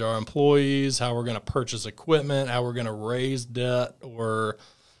manage our employees, how we're going to purchase equipment, how we're going to raise debt or,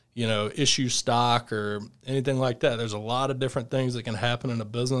 issue stock or anything like that. There's a lot of different things that can happen in a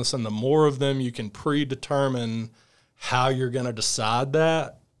business, and the more of them you can predetermine how you're going to decide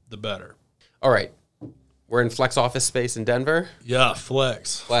that, the better. All right. We're in Flex Office Space in Denver. Yeah,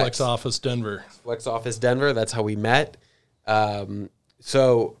 Flex Office Denver. Flex Office Denver. That's how we met.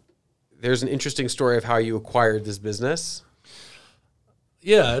 So there's an interesting story of how you acquired this business.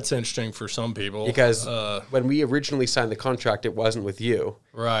 Yeah, it's interesting for some people. Because when we originally signed the contract, it wasn't with you.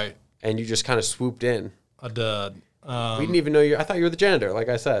 Right. And you just kind of swooped in. I did. We didn't even know you. I thought you were the janitor, like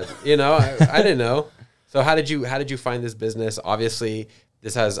I said. I didn't know. So how did you find this business? Obviously,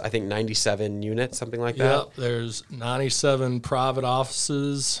 this has, I think, 97 units, something like that. Yep, there's 97 private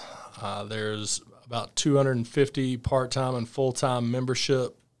offices. There's about 250 part-time and full-time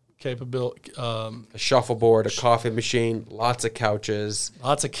membership capability. A shuffleboard, a coffee machine, lots of couches.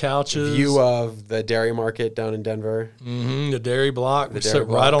 View of the dairy market down in Denver. Mm-hmm, the dairy block. We sit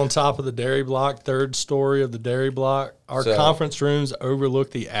right on top of the dairy block, third story of the dairy block. Our conference rooms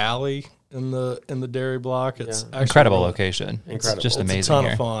overlook the alley in the dairy block. It's actually incredible location. Incredible. It's just amazing. It's a ton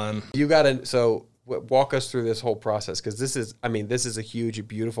here. of fun. You got to walk us through this whole process, because this is a huge,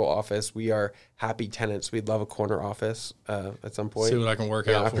 beautiful office. We are happy tenants. We'd love a corner office at some point. See what I can work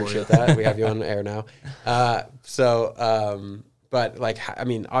out for you. I appreciate that. We have you on air now. But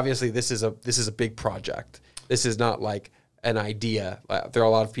obviously this is a big project. This is not like an idea. There are a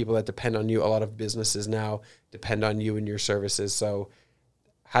lot of people that depend on you. A lot of businesses now depend on you and your services. So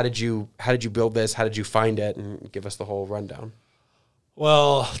how did you build this? How did you find it? And give us the whole rundown.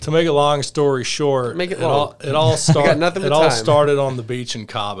 Well, to make a long story short, Make it long. It all time. started on the beach in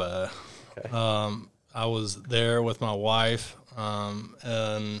Cabo. Okay. I was there with my wife,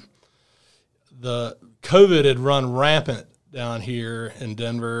 and the COVID had run rampant down here in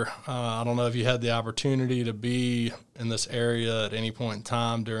Denver. I don't know if you had the opportunity to be in this area at any point in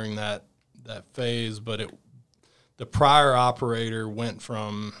time during that phase, but the prior operator went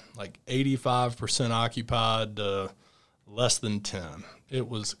from like 85% occupied to less than 10. It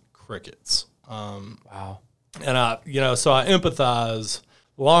was crickets. Wow. And so I empathize.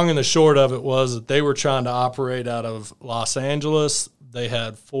 Long and the short of it was that they were trying to operate out of Los Angeles. They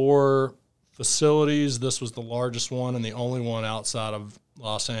had 4 facilities. This was the largest one and the only one outside of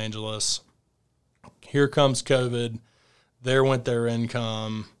Los Angeles. Here comes COVID. There went their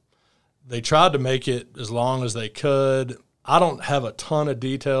income. They tried to make it as long as they could. I don't have a ton of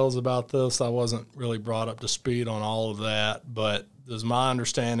details about this. I wasn't really brought up to speed on all of that, but there's my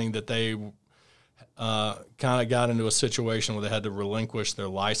understanding that they kind of got into a situation where they had to relinquish their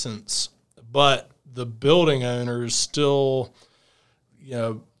license. But the building owners still,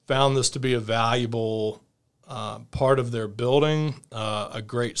 found this to be a valuable part of their building, a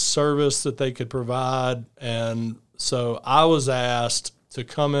great service that they could provide. And so I was asked to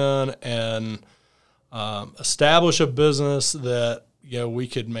come in and establish a business that we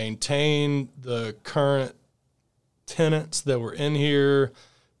could maintain the current tenants that were in here,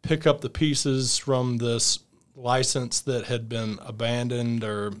 pick up the pieces from this license that had been abandoned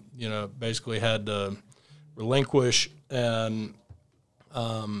or basically had to relinquish, and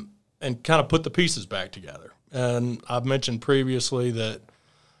kind of put the pieces back together. And I've mentioned previously that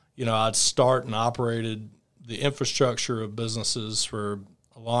I'd start and operated the infrastructure of businesses for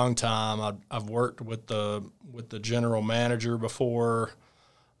a long time. I've worked with the general manager before,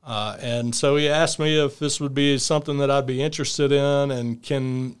 and so he asked me if this would be something that I'd be interested in, and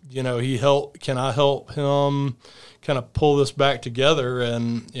can I help him kind of pull this back together?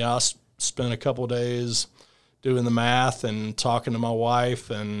 And I spent a couple of days doing the math and talking to my wife,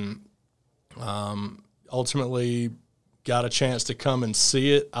 and ultimately got a chance to come and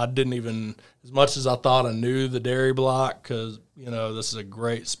see it. I didn't even, as much as I thought I knew the dairy block, because this is a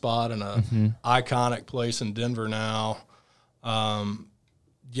great spot and a iconic place in Denver now.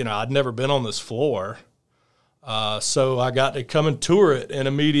 I'd never been on this floor, so I got to come and tour it and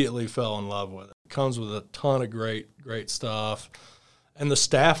immediately fell in love with it. comes with a ton of great stuff. And the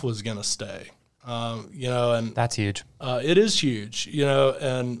staff was going to stay, and That's huge. it is huge,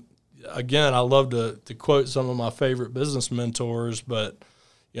 and again, I love to quote some of my favorite business mentors, but,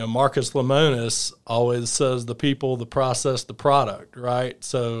 Marcus Lemonis always says the people, the process, the product, right?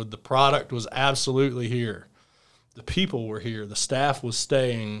 So the product was absolutely here. The people were here. The staff was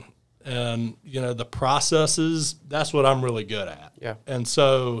staying. And, the processes, that's what I'm really good at. Yeah. And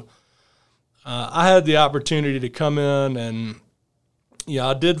so I had the opportunity to come in and,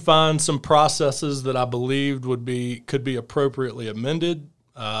 I did find some processes that I believed could be appropriately amended.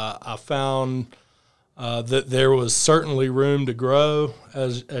 I found that there was certainly room to grow,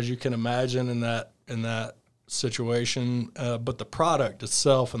 as you can imagine in that situation. But the product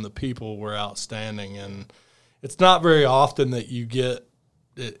itself and the people were outstanding, and it's not very often that you get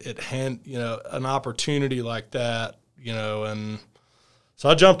an opportunity like that, and so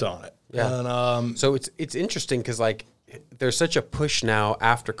I jumped on it. Yeah. And, so it's interesting because like there's such a push now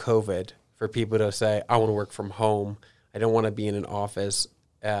after COVID for people to say, I want to work from home. I don't want to be in an office.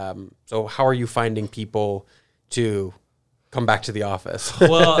 So how are you finding people to come back to the office?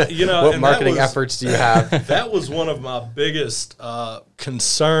 Well, what marketing efforts do you have? That was one of my biggest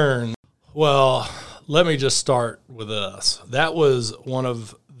concerns. Well, let me just start with this. That was one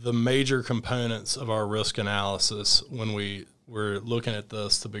of the major components of our risk analysis when we were looking at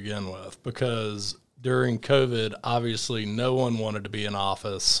this to begin with, because during COVID, obviously no one wanted to be in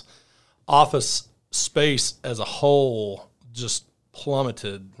office. Office space as a whole just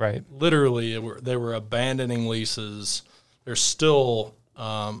plummeted. Right. Literally, they were abandoning leases. There's still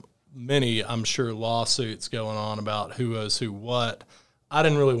many, I'm sure, lawsuits going on about who owes who what. I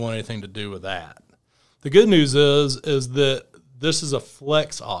didn't really want anything to do with that. The good news is that this is a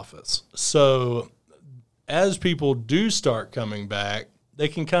flex office. So as people do start coming back, they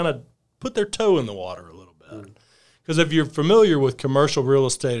can kind of put their toe in the water a little bit. Because if you're familiar with commercial real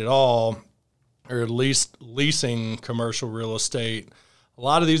estate at all, or at least leasing commercial real estate, a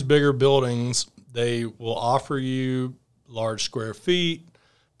lot of these bigger buildings, they will offer you large square feet,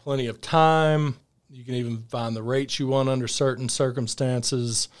 plenty of time. You can even find the rates you want under certain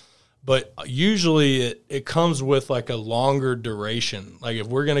circumstances. But usually it comes with like a longer duration. Like if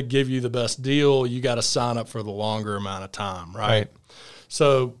we're going to give you the best deal, you got to sign up for the longer amount of time, right?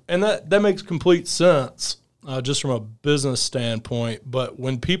 So, and that makes complete sense just from a business standpoint. But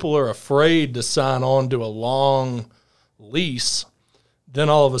when people are afraid to sign on to a long lease, then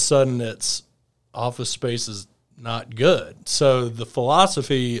all of a sudden it's office space is not good. So the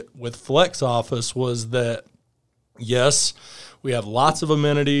philosophy with Flex Office was that, yes, we have lots of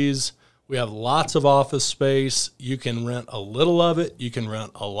amenities. We have lots of office space. You can rent a little of it. You can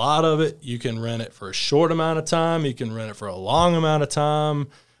rent a lot of it. You can rent it for a short amount of time. You can rent it for a long amount of time.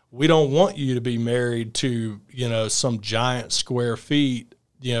 We don't want you to be married to, some giant square feet,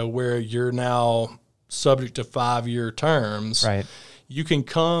 where you're now subject to 5-year terms. Right. You can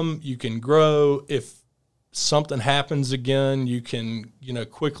come, you can grow. If something happens again, you can,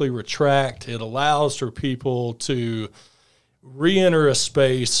 quickly retract. It allows for people to re-enter a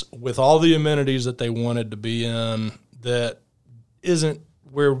space with all the amenities that they wanted to be in that isn't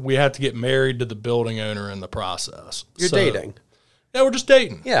where we have to get married to the building owner in the process. You're dating. Yeah, we're just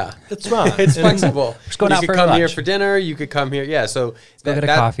dating. Yeah. It's fine. It's flexible. Just going you out could for come lunch. here for dinner. You could come here. Yeah. So Go get a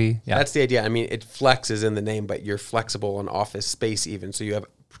coffee. Yeah. That's the idea. I mean, it flexes in the name, but you're flexible on office space even. So you have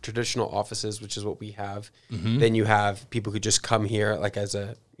traditional offices, which is what we have. Mm-hmm. Then you have people who just come here like as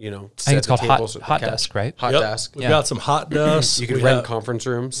a, I think it's called hot desk, right? Hot desk. We've got some hot desks. You can rent conference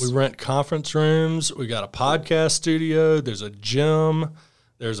rooms. We rent conference rooms. We got a podcast studio. There's a gym.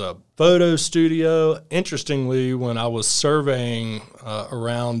 There's a photo studio. Interestingly, when I was surveying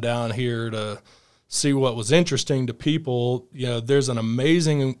around down here to see what was interesting to people, there's an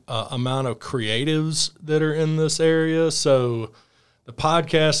amazing amount of creatives that are in this area. So the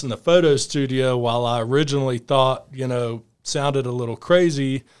podcast and the photo studio, while I originally thought, sounded a little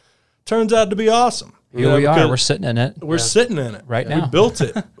crazy, turns out to be awesome. Here we are. We're sitting in it. We're sitting in it right now. We built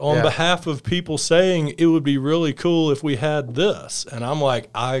it on behalf of people saying it would be really cool if we had this. And I'm like,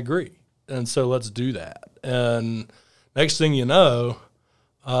 I agree. And so let's do that. And next thing you know,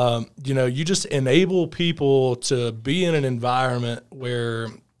 you just enable people to be in an environment where,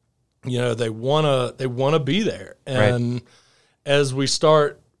 they want to be there. And as we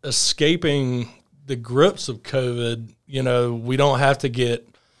start escaping the grips of COVID, we don't have to get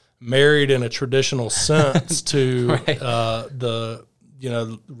married in a traditional sense to the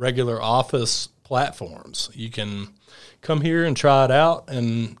regular office platforms. You can come here and try it out,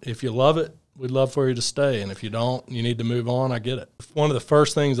 and if you love it, we'd love for you to stay. And if you don't, you need to move on. I get it. One of the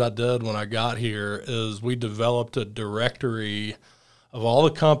first things I did when I got here is we developed a directory of all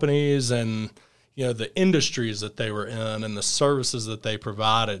the companies and, the industries that they were in and the services that they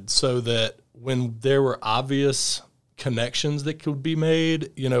provided, so that when there were obvious connections that could be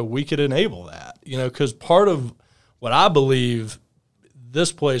made, we could enable that, because part of what I believe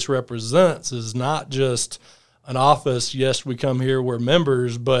this place represents is not just an office. Yes, we come here, we're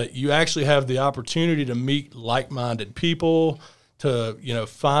members, but you actually have the opportunity to meet like-minded people, to,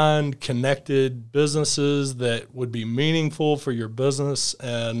 find connected businesses that would be meaningful for your business,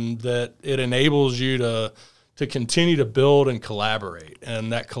 and that it enables you to continue to build and collaborate.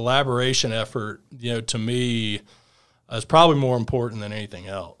 And that collaboration effort, to me, is probably more important than anything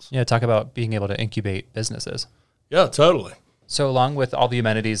else. Yeah, talk about being able to incubate businesses. Yeah, totally. So along with all the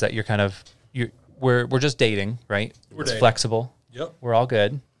amenities that we're just dating, right? It's dating. Flexible. Yep. We're all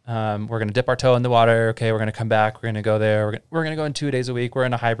good. We're going to dip our toe in the water. Okay, we're going to come back. We're going to go there. We're going to go in 2 days a week. We're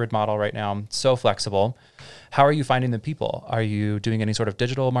in a hybrid model right now. So flexible. How are you finding the people? Are you doing any sort of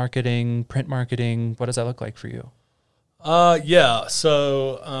digital marketing, print marketing? What does that look like for you? Yeah.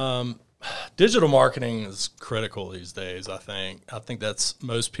 So digital marketing is critical these days, I think. I think that's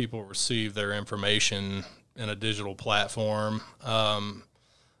most people receive their information in a digital platform.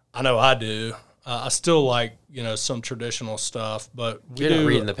 I know I do. I still like, some traditional stuff, but You're not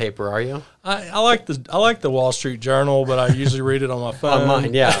reading the paper, are you? I like the Wall Street Journal, but I usually read it on my phone.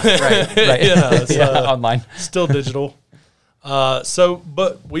 Online, yeah, right. Right. Online. Still digital.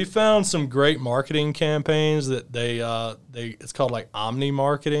 But we found some great marketing campaigns that it's called like Omni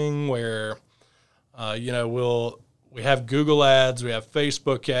marketing, where, we have Google ads, we have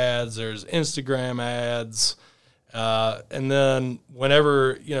Facebook ads, there's Instagram ads. And then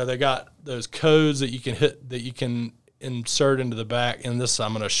whenever, they got those codes that you can hit, that you can insert into the back, and this,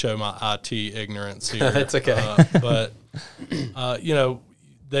 I'm going to show my IT ignorance here. That's okay. But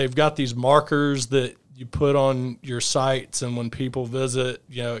they've got these markers that you put on your sites, and when people visit,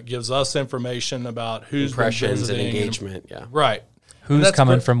 it gives us information about who's impressions been and visiting. engagement. Yeah. Right. Who's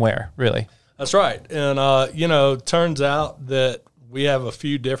coming from where, really? That's right. And, turns out that we have a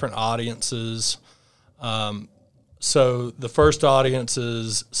few different audiences. So the first audience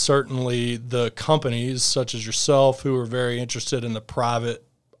is certainly the companies such as yourself, who are very interested in the private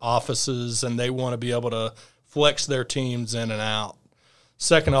offices, and they want to be able to flex their teams in and out.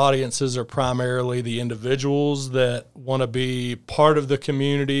 Second audiences are primarily the individuals that want to be part of the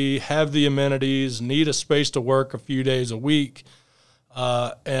community, have the amenities, need a space to work a few days a week.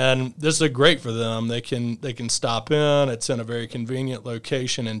 And this is great for them. They can stop in. It's in a very convenient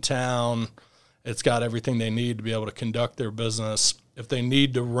location in town. It's got everything they need to be able to conduct their business. If they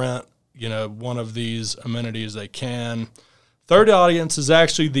need to rent, one of these amenities, they can. Third audience is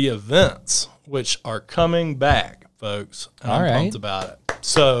actually the events, which are coming back, folks. And I'm pumped about it.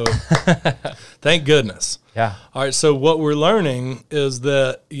 So thank goodness. Yeah. All right. So what we're learning is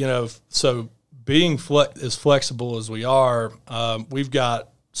that, so being as flexible as we are, we've got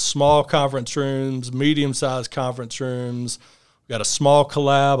small conference rooms, medium-sized conference rooms. We've got a small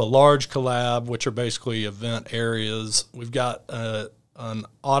collab, a large collab, which are basically event areas. We've got an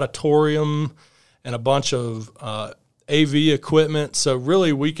auditorium and a bunch of AV equipment. So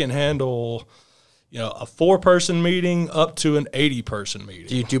really we can handle, a 4-person meeting up to an 80-person meeting.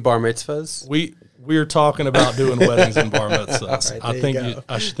 Do you do bar mitzvahs? We're talking about doing weddings and bar mitzvahs. Right, I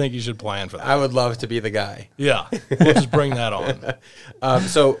think you should plan for that. I would love to be the guy. Yeah, we'll just bring that on.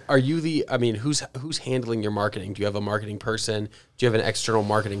 So are you who's handling your marketing? Do you have a marketing person? Do you have an external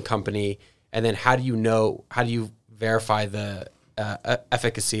marketing company? And then how do you verify the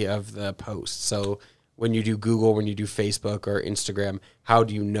efficacy of the post? So when you do Google, when you do Facebook or Instagram, how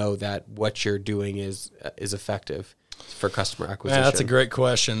do you know that what you're doing is effective for customer acquisition? Yeah, that's a great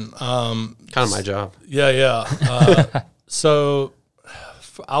question. Kind of my job. Yeah. So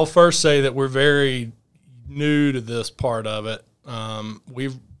I'll first say that we're very new to this part of it. I'm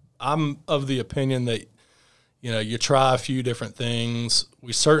of the opinion that, you try a few different things.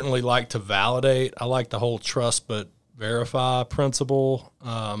 We certainly like to validate. I like the whole trust but verify principle.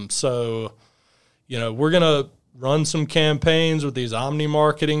 So we're going to run some campaigns with these Omni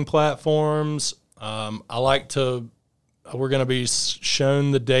marketing platforms. We're going to be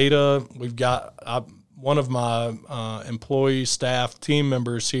shown the data. We've got one of my employee, staff, team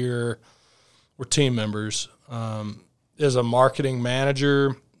members here. We're team members. Is a marketing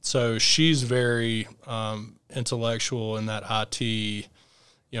manager, so she's very intellectual in that IT,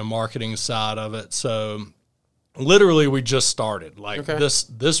 marketing side of it. So literally, we just started.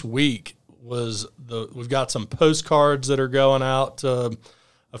 This week we've got some postcards that are going out to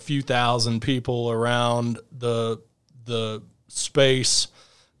a few thousand people around the space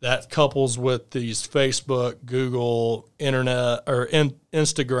that couples with these Facebook, Google, internet, or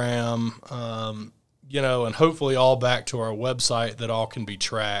Instagram, and hopefully all back to our website that all can be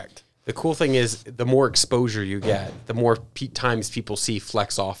tracked. The cool thing is the more exposure you get, the more times people see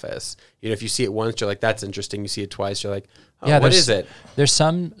Flex Office. If you see it once, you're like, that's interesting. You see it twice, you're like, oh, what is it? There's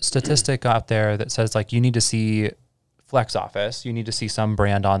some statistic out there that says like you need to see Flex Office, you need to see some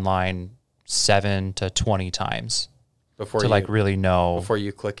brand online 7 to 20 times before really know. Before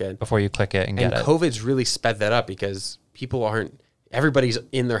you click it. Before you click it and get it. And COVID's really sped that up because everybody's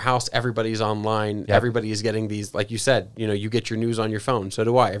in their house, everybody's online, everybody is getting these, like you said, you get your news on your phone. So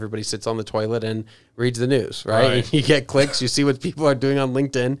do I. Everybody sits on the toilet and reads the news, right? You get clicks, you see what people are doing on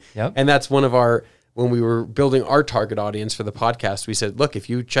LinkedIn. Yep. And that's one of when we were building our target audience for the podcast, we said, look, if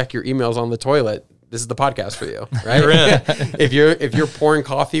you check your emails on the toilet, this is the podcast for you, right? if you're pouring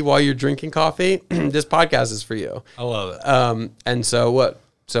coffee while you're drinking coffee, this podcast is for you. I love it. And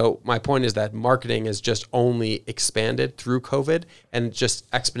so my point is that marketing has just only expanded through COVID and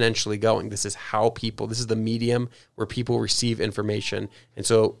just exponentially going. This is the medium where people receive information. And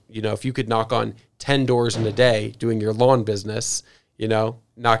so, if you could knock on 10 doors in a day doing your lawn business,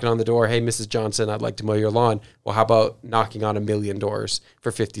 knocking on the door, hey, Mrs. Johnson, I'd like to mow your lawn. Well, how about knocking on 1 million doors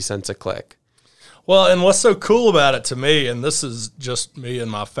for 50 cents a click? Well, and what's so cool about it to me, and this is just me and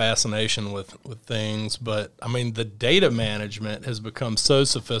my fascination with things, but I mean, the data management has become so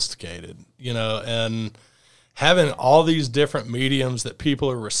sophisticated, and having all these different mediums that people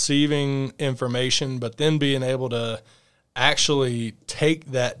are receiving information, but then being able to actually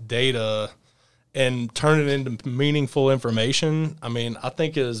take that data and turn it into meaningful information, I mean, I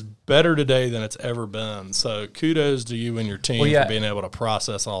think it is better today than it's ever been. So kudos to you and your team for being able to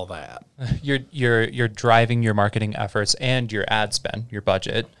process all that. You're driving your marketing efforts and your ad spend, your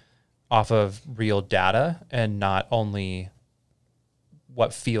budget, off of real data and not only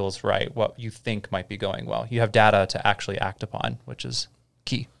what feels right, what you think might be going well. You have data to actually act upon, which is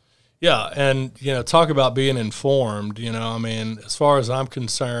key. Yeah, and, talk about being informed, I mean, as far as I'm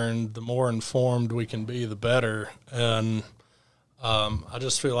concerned, the more informed we can be, the better. And I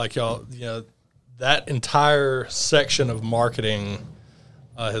just feel like y'all, that entire section of marketing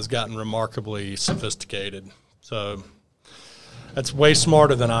has gotten remarkably sophisticated. So that's way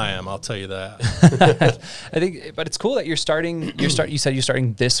smarter than I am, I'll tell you that. I think, but it's cool that you said you're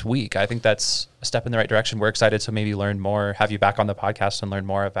starting this week. I think that's a step in the right direction. We're excited to maybe learn more, have you back on the podcast and learn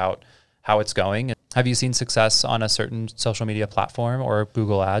more about how it's going. Have you seen success on a certain social media platform or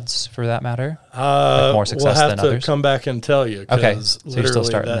Google Ads for that matter? More success than others? We'll have to come back and tell you. Okay, so you're still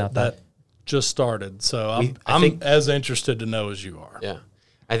starting that just started. So I'm as interested to know as you are. Yeah.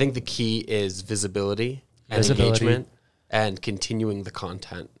 I think the key is visibility and engagement and continuing the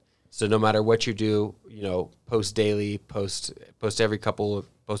content. So no matter what you do, post daily, post every couple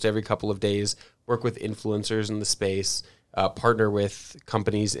of days, work with influencers in the space, partner with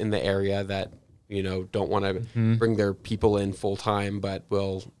companies in the area that, don't want to bring their people in full time, but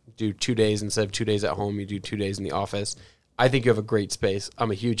will do 2 days instead of 2 days at home. You do 2 days in the office. I think you have a great space.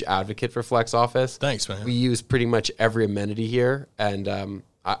 I'm a huge advocate for Flex Office. Thanks, man. We use pretty much every amenity here. And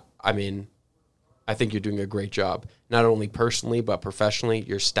I mean, I think you're doing a great job, not only personally, but professionally.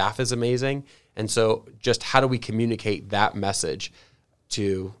 Your staff is amazing. And so just how do we communicate that message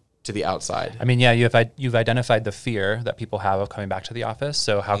to the outside? I mean, yeah, you've identified the fear that people have of coming back to the office.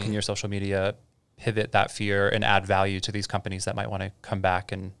 So how can your social media pivot that fear and add value to these companies that might want to come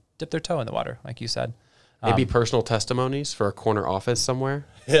back and dip their toe in the water, like you said? Maybe personal testimonies for a corner office somewhere.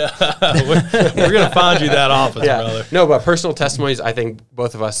 Yeah, we're going to find you that office, brother. No, but personal testimonies, I think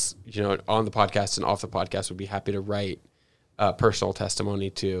both of us, on the podcast and off the podcast would be happy to write a personal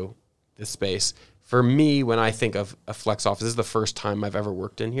testimony to this space. For me, when I think of a Flex Office, this is the first time I've ever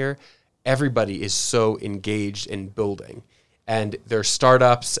worked in here. Everybody is so engaged in building. And there's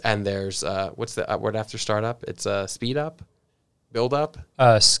startups and there's, what's the word after startup? It's speed up? Build up?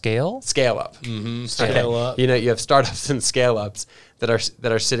 Scale? Scale up. Mm-hmm. Scale up. You have startups and scale ups that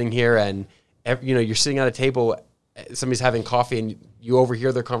are sitting here, and you're sitting at a table, somebody's having coffee, and you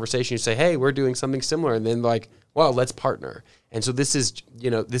overhear their conversation. You say, "Hey, we're doing something similar," and then like, "Well, let's partner." And so this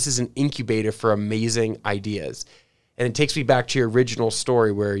is an incubator for amazing ideas, and it takes me back to your original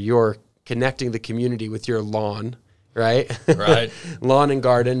story where you're connecting the community with your lawn. Right. Lawn and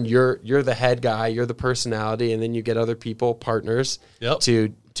garden. You're the head guy. You're the personality, and then you get other people, partners, to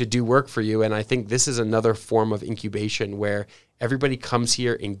do work for you. And I think this is another form of incubation where everybody comes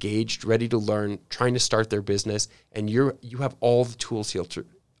here engaged, ready to learn, trying to start their business, and you have all the tools here.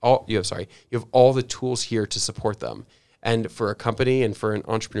 You have all the tools here to support them. And for a company and for an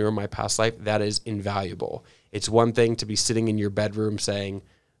entrepreneur in my past life, that is invaluable. It's one thing to be sitting in your bedroom saying,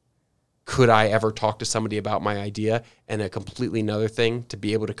 could I ever talk to somebody about my idea? And a completely another thing to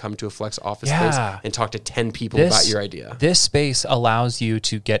be able to come to a Flex office space and talk to 10 people about your idea. This space allows you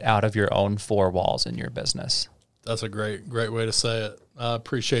to get out of your own four walls in your business. That's a great way to say it. I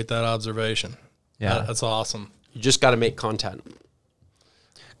appreciate that observation. Yeah. That's awesome. You just got to make content.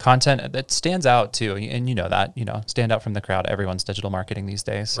 Content that stands out too. And you know that, stand out from the crowd. Everyone's digital marketing these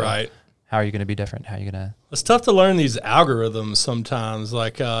days. So Right. How are you going to be different? How are you going to? It's tough to learn these algorithms sometimes.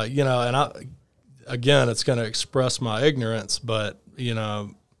 Like, and again, it's going to express my ignorance, but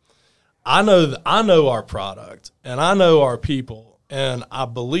I know our product and I know our people, and I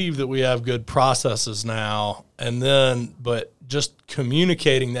believe that we have good processes now. And then, but just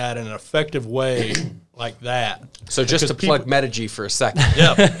communicating that in an effective way like that. So just to plug Metigy for a second.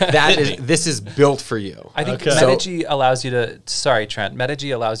 Yeah. This is built for you. I think Okay. Metigy allows you to, sorry, Trent,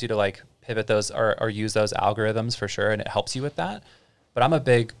 Metigy allows you to like pivot those or use those algorithms for sure. And it helps you with that. But I'm a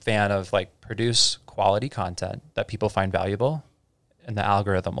big fan of like produce quality content that people find valuable, and the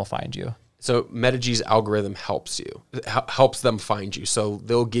algorithm will find you. So Metigy's algorithm helps you, helps them find you. So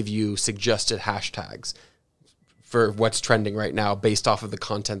they'll give you suggested hashtags for what's trending right now based off of the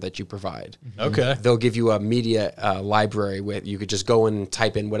content that you provide. Okay. They'll give you a media library with, you could just go in and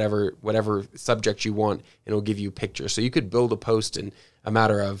type in whatever subject you want, and it'll give you pictures. So you could build a post in a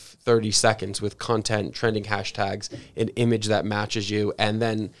matter of 30 seconds with content, trending hashtags, an image that matches you. And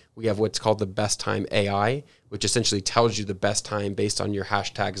then we have what's called the best time AI, which essentially tells you the best time based on your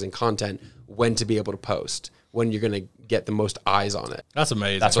hashtags and content, when to be able to post, when you're going to get the most eyes on it. That's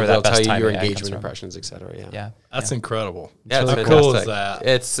amazing. That's So where they'll that best tell you time your AI comes engagement from. impressions, et cetera. Yeah. Yeah. That's incredible. Yeah, it's How cool is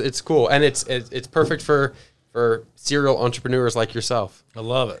fantastic. that? It's cool. And it's perfect for serial entrepreneurs like yourself. I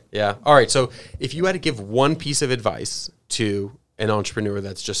love it. Yeah. All right. So if you had to give one piece of advice to an entrepreneur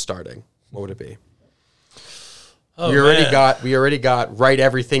that's just starting, what would it be? Oh, we already got write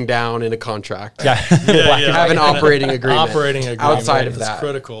everything down in a contract. Yeah. Have an operating agreement. Operating agreement. Outside of is that.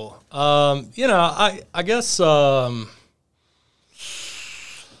 critical. I guess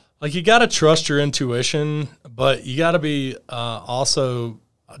like you got to trust your intuition, but you got to be also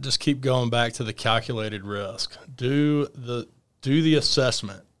just keep going back to the calculated risk. Do the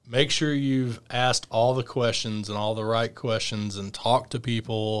assessment. Make sure you've asked all the questions and all the right questions and talked to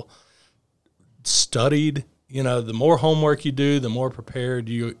people, studied. The more homework you do, the more prepared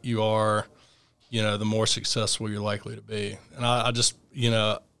you are, the more successful you're likely to be. And I just,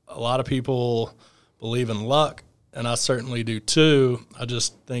 a lot of people believe in luck, and I certainly do too. I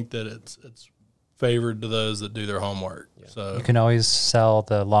just think that it's favored to those that do their homework. Yeah. So You can always sell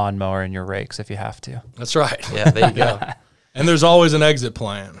the lawnmower in your rakes if you have to. that's right. Yeah, there you go. And there's always an exit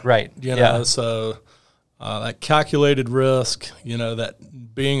plan. Right. So that calculated risk, that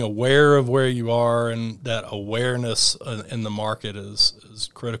being aware of where you are and that awareness in the market is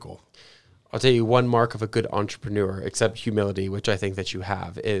critical. I'll tell you one mark of a good entrepreneur, except humility, which I think that you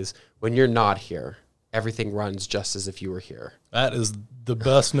have, is when you're not here, everything runs just as if you were here. That is the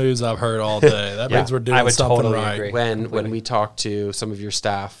best news I've heard all day. That means we're I doing would something totally right. agree. When we talked to some of your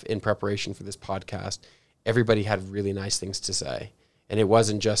staff in preparation for this podcast, everybody had really nice things to say. And it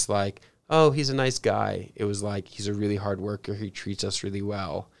wasn't just like, oh, he's a nice guy. It was like, he's a really hard worker. He treats us really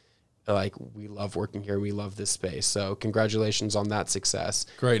well. Like, we love working here. We love this space. So congratulations on that success.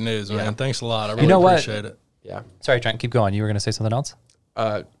 Great news, man. Yeah. Thanks a lot. I really know what? appreciate it. Yeah. Sorry, Trent, keep going. You were going to say something else?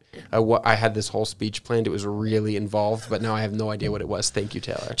 I had this whole speech planned. It was really involved, but now I have no idea what it was. Thank you,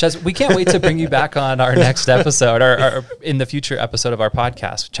 Taylor. Ches, we can't wait to bring you back on our next episode or in the future episode of our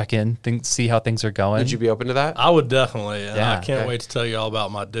podcast. Check in, see how things are going. Would you be open to that? I would definitely. And Yeah. I can't wait to tell you all about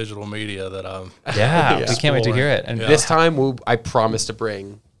my digital media that I'm. Yeah, we can't wait to hear it. And Yeah. This time, I promise to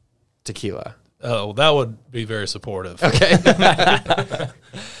bring tequila. Oh, that would be very supportive. Okay.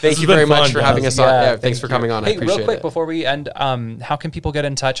 Thank you been very much fun, for having guys. us on. Yeah, Yeah, thanks for thank you. coming on. I Hey, appreciate real quick it. before we end, how can people get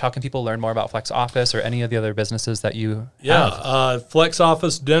in touch? How can people learn more about Flex Office or any of the other businesses that you Yeah, have?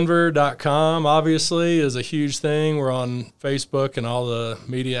 flexofficedenver.com obviously is a huge thing. We're on Facebook and all the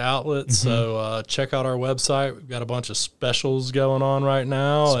media outlets, so check out our website. We've got a bunch of specials going on right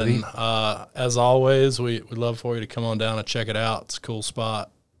now, Sweet. and as always, we'd love for you to come on down and check it out. It's a cool spot.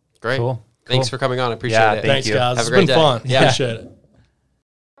 Great. Cool. Thanks Cool. for coming on. I appreciate Yeah, it. thank Thanks, you. guys. Have a It's great been day. fun. Yeah. Appreciate it.